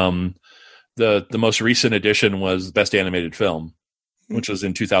 The most recent edition was Best Animated Film, which was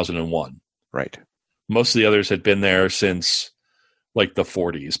in 2001. Right. Most of the others had been there since like the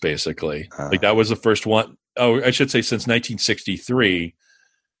 40s, basically. Like that was the first one. Oh, I should say since 1963.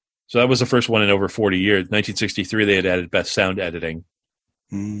 So that was the first one in over 40 years. 1963, they had added Best Sound Editing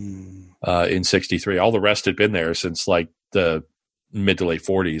in 63. All the rest had been there since like the mid to late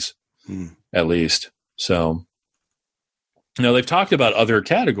 40s, at least. So now they've talked about other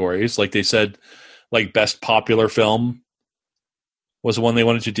categories. Like they said, like Best Popular Film was the one they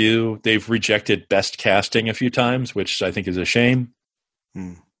wanted to do. They've rejected Best Casting a few times, which I think is a shame.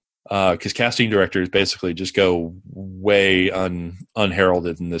 Because casting directors basically just go way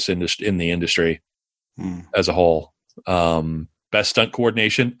unheralded in the industry as a whole. Best Stunt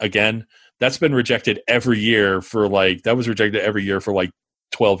Coordination, again, that's been rejected every year for like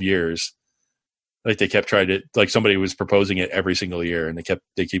 12 years. Like they kept trying to, like somebody was proposing it every single year, and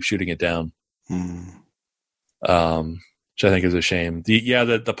they keep shooting it down. Which I think is a shame.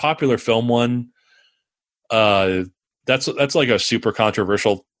 The popular film one, that's like a super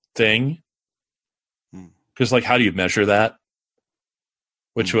controversial thing, because like how do you measure that?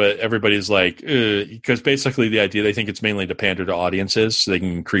 Which everybody's like, because basically the idea, they think it's mainly to pander to audiences so they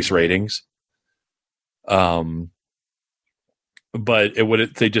can increase ratings. But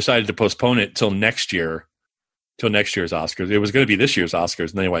they decided to postpone it till next year's Oscars. It was going to be this year's Oscars,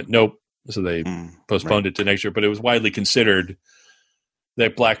 and they went, nope. So they postponed it to next year. But it was widely considered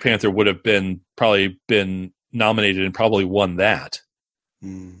that Black Panther would have probably been nominated and probably won that,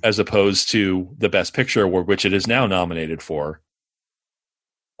 as opposed to the Best Picture award, which it is now nominated for.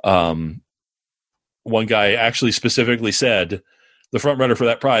 One guy actually specifically said the front runner for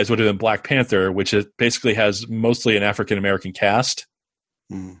that prize would have been Black Panther, which basically has mostly an African American cast,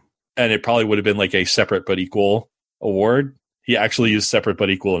 and it probably would have been like a separate but equal award. He actually used separate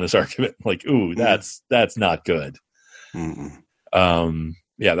but equal in his argument. Like, ooh, that's not good.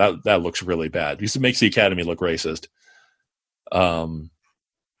 That looks really bad. It makes the Academy look racist. And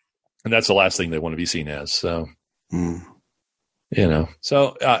that's the last thing they want to be seen as. So,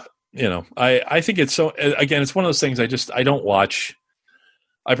 so I think it's so. Again, it's one of those things. I don't watch.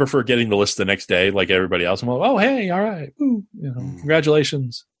 I prefer getting the list the next day, like everybody else. I'm like, oh, hey, all right, woo,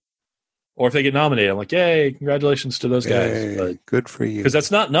 congratulations. Or if they get nominated, I'm like, yay, congratulations to those guys. But, good for you. Because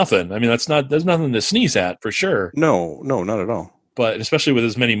that's not nothing. I mean, there's nothing to sneeze at for sure. No, not at all. But especially with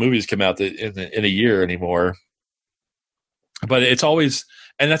as many movies come out in a year anymore. But it's always,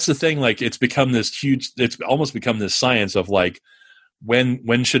 and that's the thing, like it's almost become this science of like,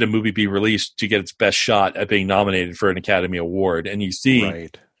 when should a movie be released to get its best shot at being nominated for an Academy Award? And you see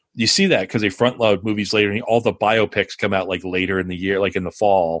that because they front load movies later, and all the biopics come out like later in the year, like in the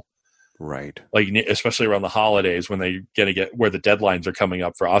fall. Right. Like especially around the holidays when they're going to get where the deadlines are coming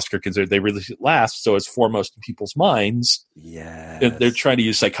up for Oscar, because they release it last, so it's foremost in people's minds. Yeah. They're trying to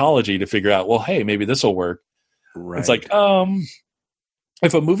use psychology to figure out, well, hey, maybe this will work. Right. It's like,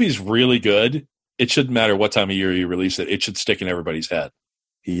 if a movie's really good, it shouldn't matter what time of year you release it. It should stick in everybody's head.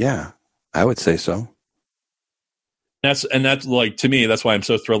 Yeah, I would say so. That's like, to me, that's why I'm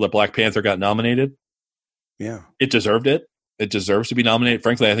so thrilled that Black Panther got nominated. Yeah. It deserved it. It deserves to be nominated.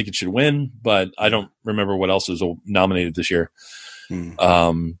 Frankly, I think it should win, but I don't remember what else was nominated this year. But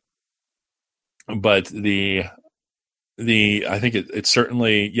I think it's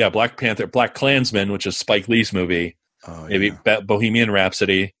certainly, Black Panther, Black Klansman, which is Spike Lee's movie, maybe Bohemian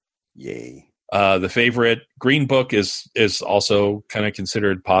Rhapsody. Yay. The favorite, Green Book is also kind of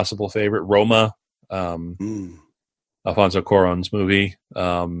considered possible favorite. Roma, Alfonso Cuarón's movie,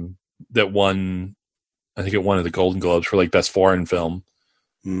 that won, I think it won the Golden Globes for like best foreign film.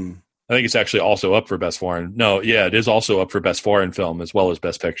 I think it's actually also up for best foreign. No, yeah, it is also up for best foreign film as well as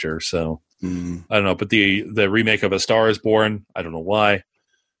best picture. So I don't know, but the remake of A Star Is Born, I don't know why.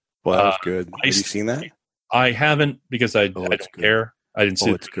 Well, that was good. Have you seen that? I haven't, because I don't care. I didn't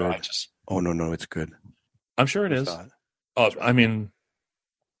see it. It's good. No, it's good. I'm sure it is. I mean,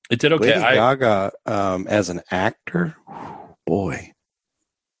 it did okay. Lady Gaga, as an actor, boy,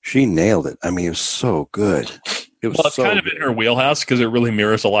 she nailed it. I mean, it was so good. It's kind of in her wheelhouse because it really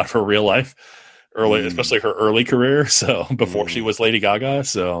mirrors a lot of her real life, especially her early career. So before she was Lady Gaga.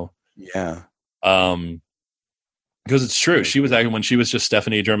 So yeah, because it's true. She was acting when she was just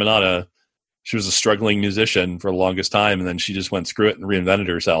Stephanie Germanotta. She was a struggling musician for the longest time, and then she just went screw it and reinvented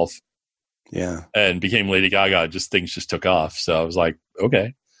herself. Yeah, and became Lady Gaga. Things just took off. So I was like,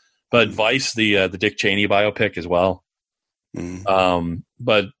 okay. But Vice, the Dick Cheney biopic as well.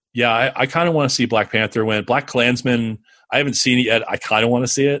 But yeah, I kind of want to see Black Panther win. Black Klansman, I haven't seen it yet. I kind of want to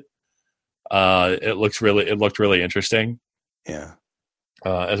see it. It looked really interesting. Yeah.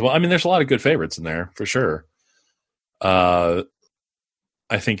 As well. I mean, there's a lot of good favorites in there for sure. I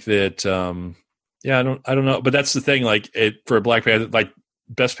think that I don't know, but that's the thing. Like for Black Panther, like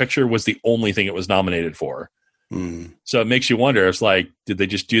Best Picture was the only thing it was nominated for. So it makes you wonder. It's like, did they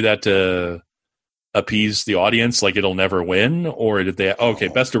just do that to appease the audience, like it'll never win, or did they? Okay,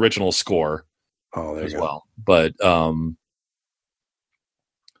 Best Original Score. There as well. But I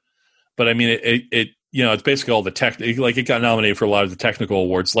mean, it it's basically all the tech. Like it got nominated for a lot of the technical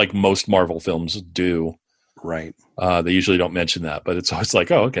awards, like most Marvel films do. Right. They usually don't mention that, but it's always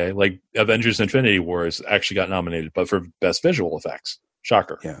like, oh, okay. Like Avengers: Infinity Wars actually got nominated, but for Best Visual Effects.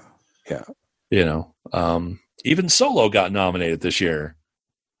 Shocker. Yeah. Even Solo got nominated this year.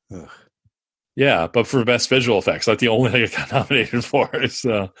 Ugh. Yeah, but for Best Visual Effects, like the only thing it got nominated for is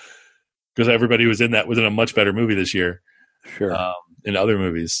because everybody was in a much better movie this year. Sure. In other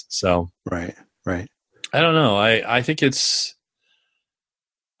movies. So right. I don't know. I think it's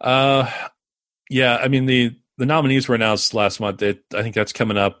I mean the nominees were announced last month. I think that's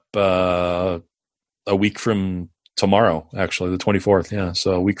coming up a week from tomorrow, actually, the 24th. Yeah,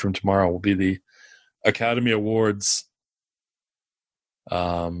 so a week from tomorrow will be the Academy Awards.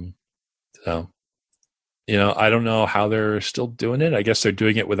 So, I don't know how they're still doing it. I guess they're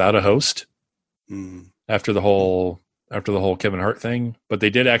doing it without a host after the whole Kevin Hart thing. But they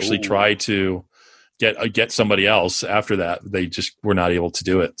did actually try to get somebody else after that. They just were not able to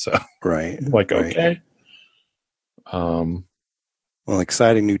do it. So okay. Well,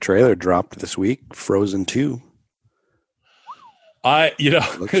 exciting new trailer dropped this week. Frozen 2.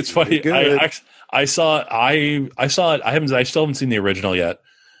 It's funny. Good. I saw it. I still haven't seen the original yet.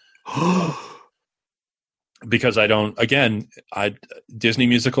 Because Disney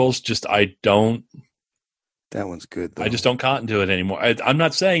musicals, that one's good, though. I just don't cotton to it anymore. I'm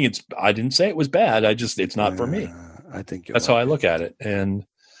not saying I didn't say it was bad. It's not for me. I think that's how I look at it. And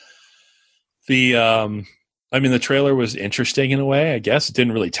the trailer was interesting in a way, I guess. It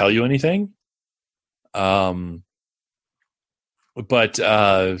didn't really tell you anything. But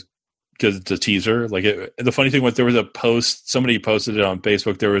because it's a teaser. Like the funny thing was there was a post, somebody posted it on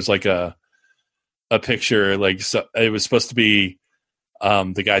Facebook. There was like a picture, like so, it was supposed to be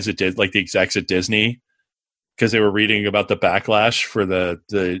the guys that did like the execs at Disney, because they were reading about the backlash for the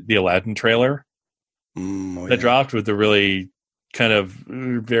Aladdin trailer that dropped with the really kind of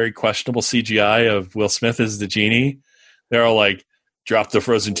very questionable CGI of Will Smith as the genie. They're all like, drop the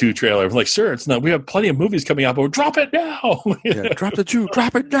Frozen 2 trailer. I'm like, sir, it's not. We have plenty of movies coming out, but drop it now. Drop the 2.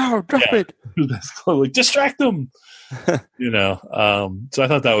 Drop it now. Drop it. Like, distract them. So I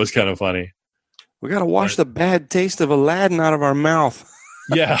thought that was kind of funny. We got to wash the bad taste of Aladdin out of our mouth.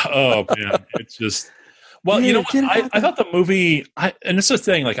 Yeah. Oh man, it's just. Well, you know, I thought the movie, and it's the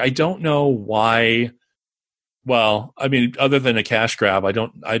thing. Like, I don't know why. Well, I mean, other than a cash grab, I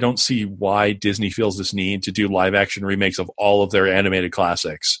don't see why Disney feels this need to do live action remakes of all of their animated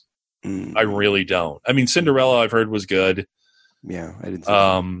classics. I really don't. I mean, Cinderella I've heard was good. Yeah, I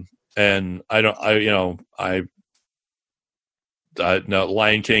didn't. And no,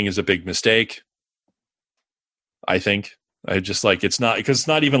 Lion King is a big mistake. I think. I just like it's not, because it's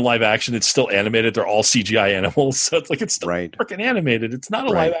not even live action. It's still animated. They're all CGI animals, so it's like it's still freaking animated. It's not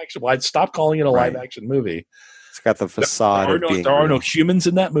a live action. Why stop calling it a live action movie? It's got the facade. There are no humans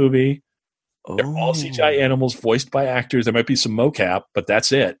in that movie. Oh. They're all CGI animals voiced by actors. There might be some mocap, but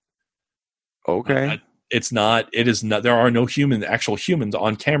that's it. Okay. It's not. It is not. There are no actual humans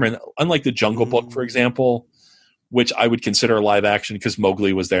on camera. Unlike the Jungle Book, for example, which I would consider live action because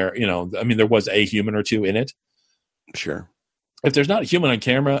Mowgli was there. You know, I mean, there was a human or two in it. Sure. If there's not a human on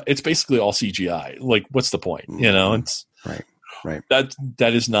camera, it's basically all CGI. Like, what's the point? You know, it's right.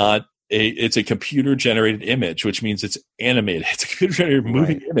 That is not it's a computer generated image, which means it's animated. It's a computer generated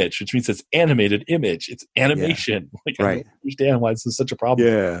moving image, which means it's animated image. It's animation. Yeah. Like, I don't understand why this is such a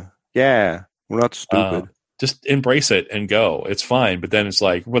problem. Yeah. We're not stupid. Just embrace it and go. It's fine. But then it's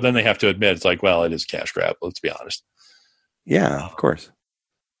like, well, then they have to admit it's like, well, it is cash grab. Let's be honest. Yeah, of course.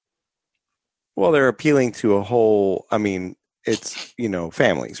 Well, they're appealing to a whole, I mean, it's, you know,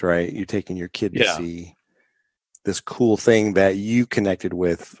 families, right? You're taking your kid to see this cool thing that you connected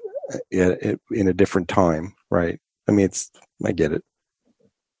with in a different time, right? I mean, I get it.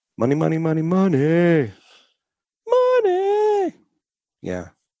 Money. Yeah.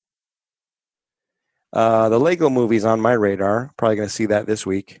 The Lego movie's on my radar. Probably going to see that this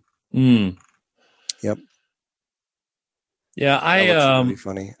week. Yep. Yeah, really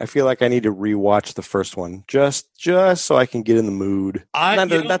funny. I feel like I need to rewatch the first one just so I can get in the mood. Not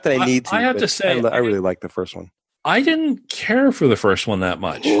that I need to. I have to say, I really like the first one. I didn't care for the first one that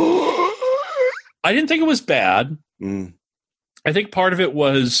much. I didn't think it was bad. I think part of it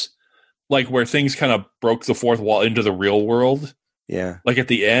was like where things kind of broke the fourth wall into the real world. Yeah, like at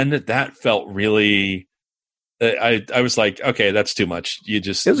the end, that felt really. I was like, okay, that's too much. It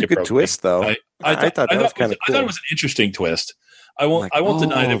was a good twist, though. I thought that was kind of cool. I thought it was an interesting twist. I won't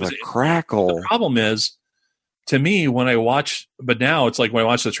deny that it was a crackle. The problem is, to me, when I watch, but now it's like when I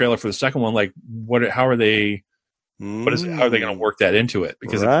watch the trailer for the second one, like, how are they? How are they going to work that into it?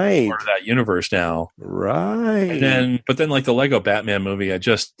 Because it's part of that universe now, right? But then, like the Lego Batman movie, I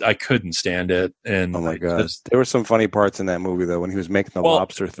couldn't stand it. And oh my god, there were some funny parts in that movie though when he was making the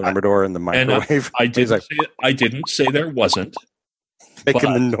lobster thermidor in the microwave. I didn't say there wasn't.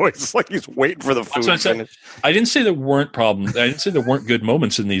 Making the noise like he's waiting for the food to finish. I didn't say there weren't problems. I didn't say there weren't good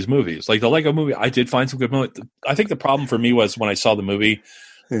moments in these movies. Like the Lego movie, I did find some good moments. I think the problem for me was when I saw the movie,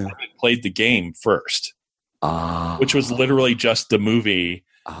 I played the game first. Which was literally just the movie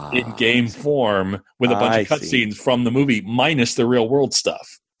in game form with a bunch of cutscenes from the movie minus the real world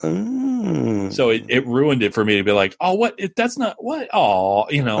stuff. So it ruined it for me to be like, oh, what? That's not what? Oh,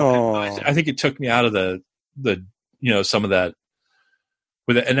 you know. I think it took me out of the some of that.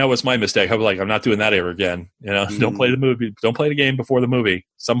 With it, and that was my mistake. I was like, I'm not doing that ever again. You know, don't play the movie. Don't play the game before the movie.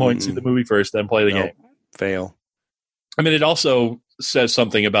 Some point see the movie first, then play the game. Fail. I mean, it also says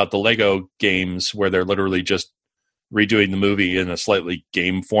something about the Lego games where they're literally just redoing the movie in a slightly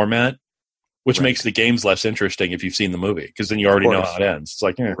game format, which makes the games less interesting if you've seen the movie, because then you already know how it ends. It's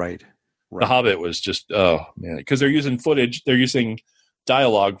like, right. The Hobbit was just, oh man, because they're using footage, they're using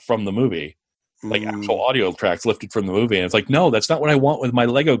dialogue from the movie, like actual audio tracks lifted from the movie, and it's like, no, that's not what I want with my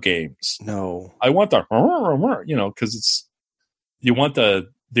Lego games. No, I want the, because you want the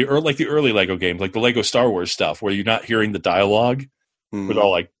early Lego games, like the Lego Star Wars stuff, where you're not hearing the dialogue. But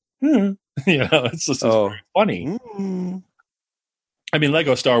all like, it's just very funny. I mean,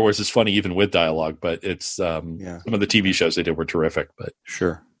 Lego Star Wars is funny even with dialogue, but it's some of the TV shows they did were terrific. But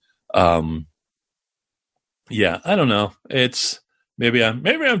sure, I don't know. It's maybe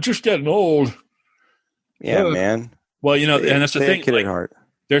I'm just getting old. Yeah, man. Well, and that's the thing. Kid at heart.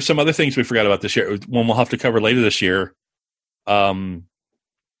 there's some other things we forgot about this year. One we'll have to cover later this year. It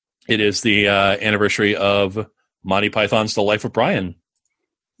is the anniversary of Monty Python's The Life of Brian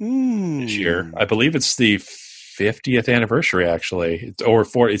this year. I believe it's the 50th anniversary, actually. It's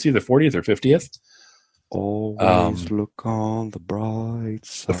either 40th or 50th. Always look on the bright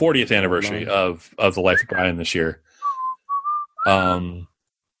side. The 40th anniversary of The Life of Brian this year. And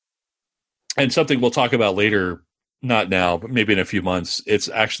something we'll talk about later, not now, but maybe in a few months. It's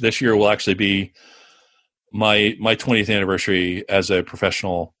actually this year will actually be my 20th anniversary as a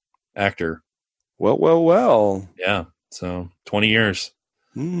professional actor. Well. Yeah. So 20 years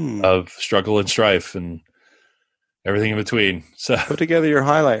of struggle and strife and everything in between. So put together your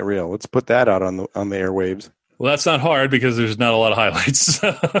highlight reel. Let's put that out on the airwaves. Well, that's not hard because there's not a lot of highlights.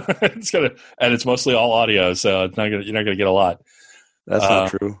 And it's mostly all audio, so you're not gonna get a lot. That's not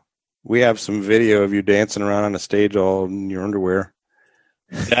true. We have some video of you dancing around on a stage all in your underwear.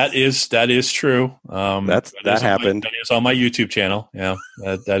 That is true. That happened. That is on my YouTube channel. Yeah,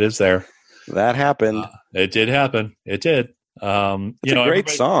 that is there. That happened. It did happen. It did. It's a great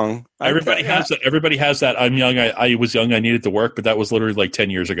song. Everybody has that. I'm young. I was young. I needed to work, but that was literally like 10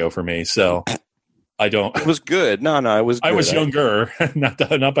 years ago for me. So I don't. It was good. No, it was good. I was younger. not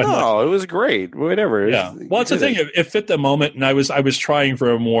by much. No, it was great. Whatever. Yeah. Well, it's the thing. It fit the moment, and I was trying for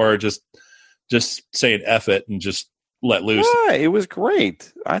a more just saying F it and just let loose. Yeah, it was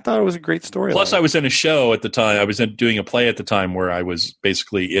great. I thought it was a great story. Plus, I was in a show at the time. I was doing a play at the time where I was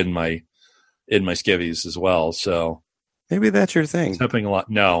basically in my skivvies as well. So maybe that's your thing. It's happening a lot.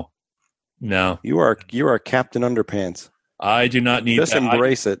 No. You are Captain Underpants. I do not need just that.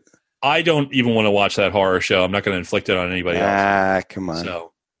 Embrace it. I don't even want to watch that horror show. I'm not going to inflict it on anybody else. Come on.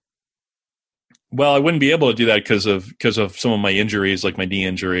 So, well, I wouldn't be able to do that because of some of my injuries, like my knee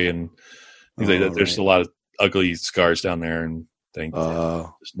injury, and things like that. There's a lot of ugly scars down there and things.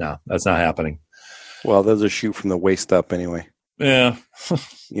 No, that's not happening. Well, those are shoot from the waist up anyway. Yeah.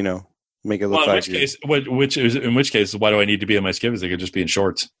 Make it look like in which case, why do I need to be in my skivvies? They could just be in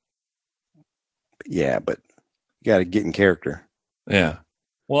shorts. Yeah, but you got to get in character. Yeah.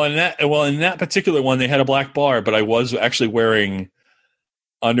 Well, in that particular one, they had a black bar, but I was actually wearing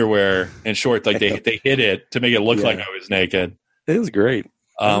underwear and shorts. Like they hid it to make it look like I was naked. It was great.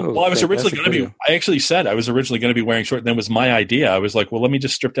 I was originally going to be. I actually said I was originally going to be wearing shorts. And that was my idea. I was like, well, let me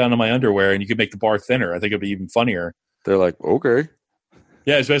just strip down to my underwear, and you could make the bar thinner. I think it'd be even funnier. They're like, okay.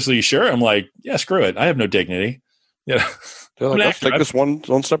 Yeah, especially sure. I'm like, yeah, screw it. I have no dignity. Yeah. They're like, let's take this one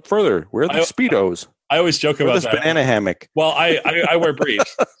step further. Where are the Speedos? I always joke about this that. Banana hammock. Well, I wear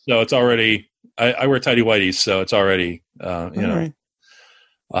briefs, so it's already. I wear tighty whities, so it's already. Right.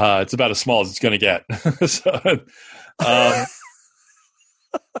 It's about as small as it's going to get.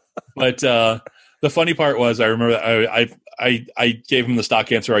 But the funny part was, I remember I gave him the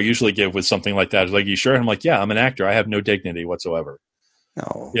stock answer I usually give with something like that. It's like, you sure? And I'm like, yeah, I'm an actor. I have no dignity whatsoever.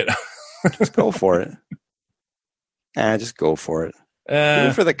 No, just go for it. Just go for it.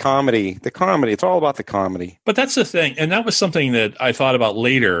 Even for the comedy. It's all about the comedy. But that's the thing, and that was something that I thought about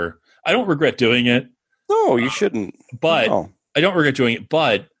later. I don't regret doing it. No, you shouldn't. But I don't regret doing it.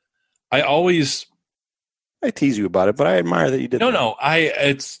 But I tease you about it, but I admire that you did. No.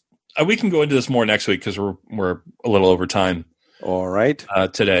 We can go into this more next week because we're a little over time. All right.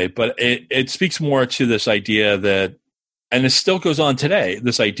 Today, but it speaks more to this idea that, and it still goes on today.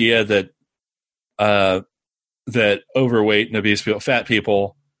 This idea that that overweight and obese people, fat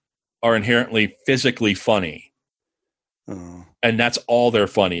people, are inherently physically funny, and that's all they're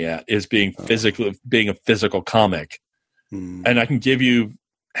funny at is being a physical comic. And I can give you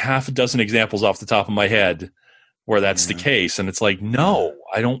half a dozen examples off the top of my head where that's the case, and it's like, no,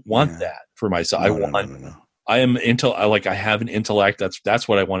 I don't want that for myself. No. I have an intellect. That's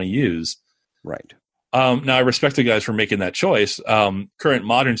what I want to use. Right. Now I respect the guys for making that choice. Current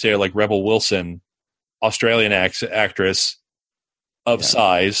moderns day, like Rebel Wilson, Australian actress of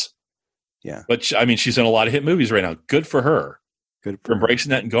size. Yeah. But she's in a lot of hit movies right now. Good for her. Good for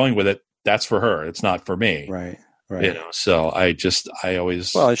embracing that and going with it. That's for her. It's not for me. Right. Right. So I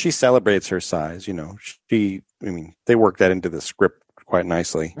always. Well, she celebrates her size, they work that into the script quite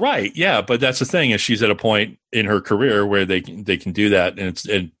nicely. Right. Yeah. But that's the thing, is she's at a point in her career where they can do that.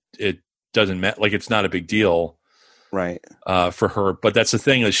 And it doesn't matter. Like, it's not a big deal. Right. For her. But that's the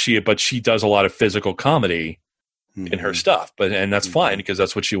thing, is she does a lot of physical comedy in her stuff, and that's fine because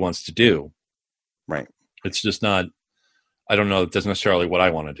that's what she wants to do. Right. It's just not, I don't know. That's necessarily what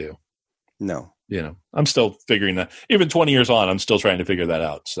I want to do. No. I'm still figuring that. Even 20 years on, I'm still trying to figure that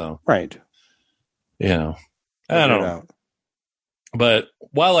out. So, right. I don't know. But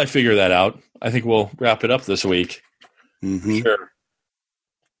while I figure that out, I think we'll wrap it up this week. Mm-hmm. Sure.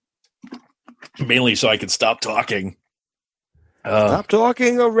 mainly so I could stop talking. Stop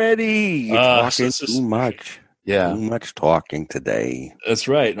talking already. You're talking too much. Yeah. Too much talking today. That's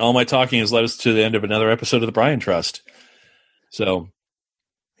right. And all my talking has led us to the end of another episode of the Brian Trust. So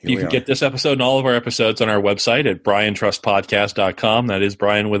you can get this episode and all of our episodes on our website at briantrustpodcast.com. That is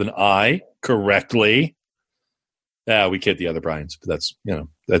Brian with an I correctly. Yeah, we kid the other Brians, but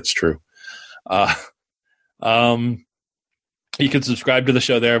that's true. You can subscribe to the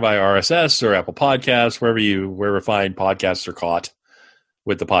show there via RSS or Apple Podcasts, wherever fine podcasts are caught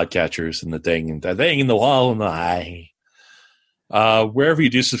with the podcatchers and the thing and the wall and the eye. Wherever you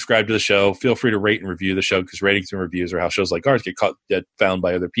do subscribe to the show, feel free to rate and review the show because ratings and reviews are how shows like ours get found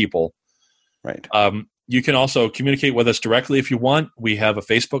by other people. Right. You can also communicate with us directly if you want. We have a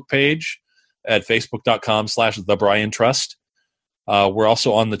Facebook page at facebook.com/TheBrianTrust. We're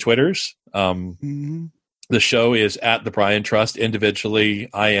also on the Twitters. The show is at The Brian Trust. Individually,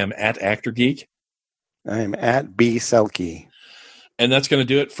 I am at Actor Geek. I am at B. Selke. And that's going to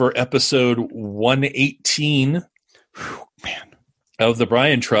do it for episode 118 of The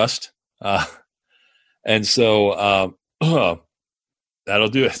Brian Trust. And so that'll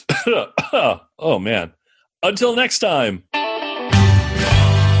do it. Oh, man. Until next time.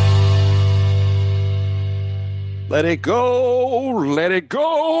 Let it go. Let it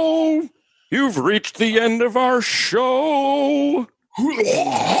go. You've reached the end of our show.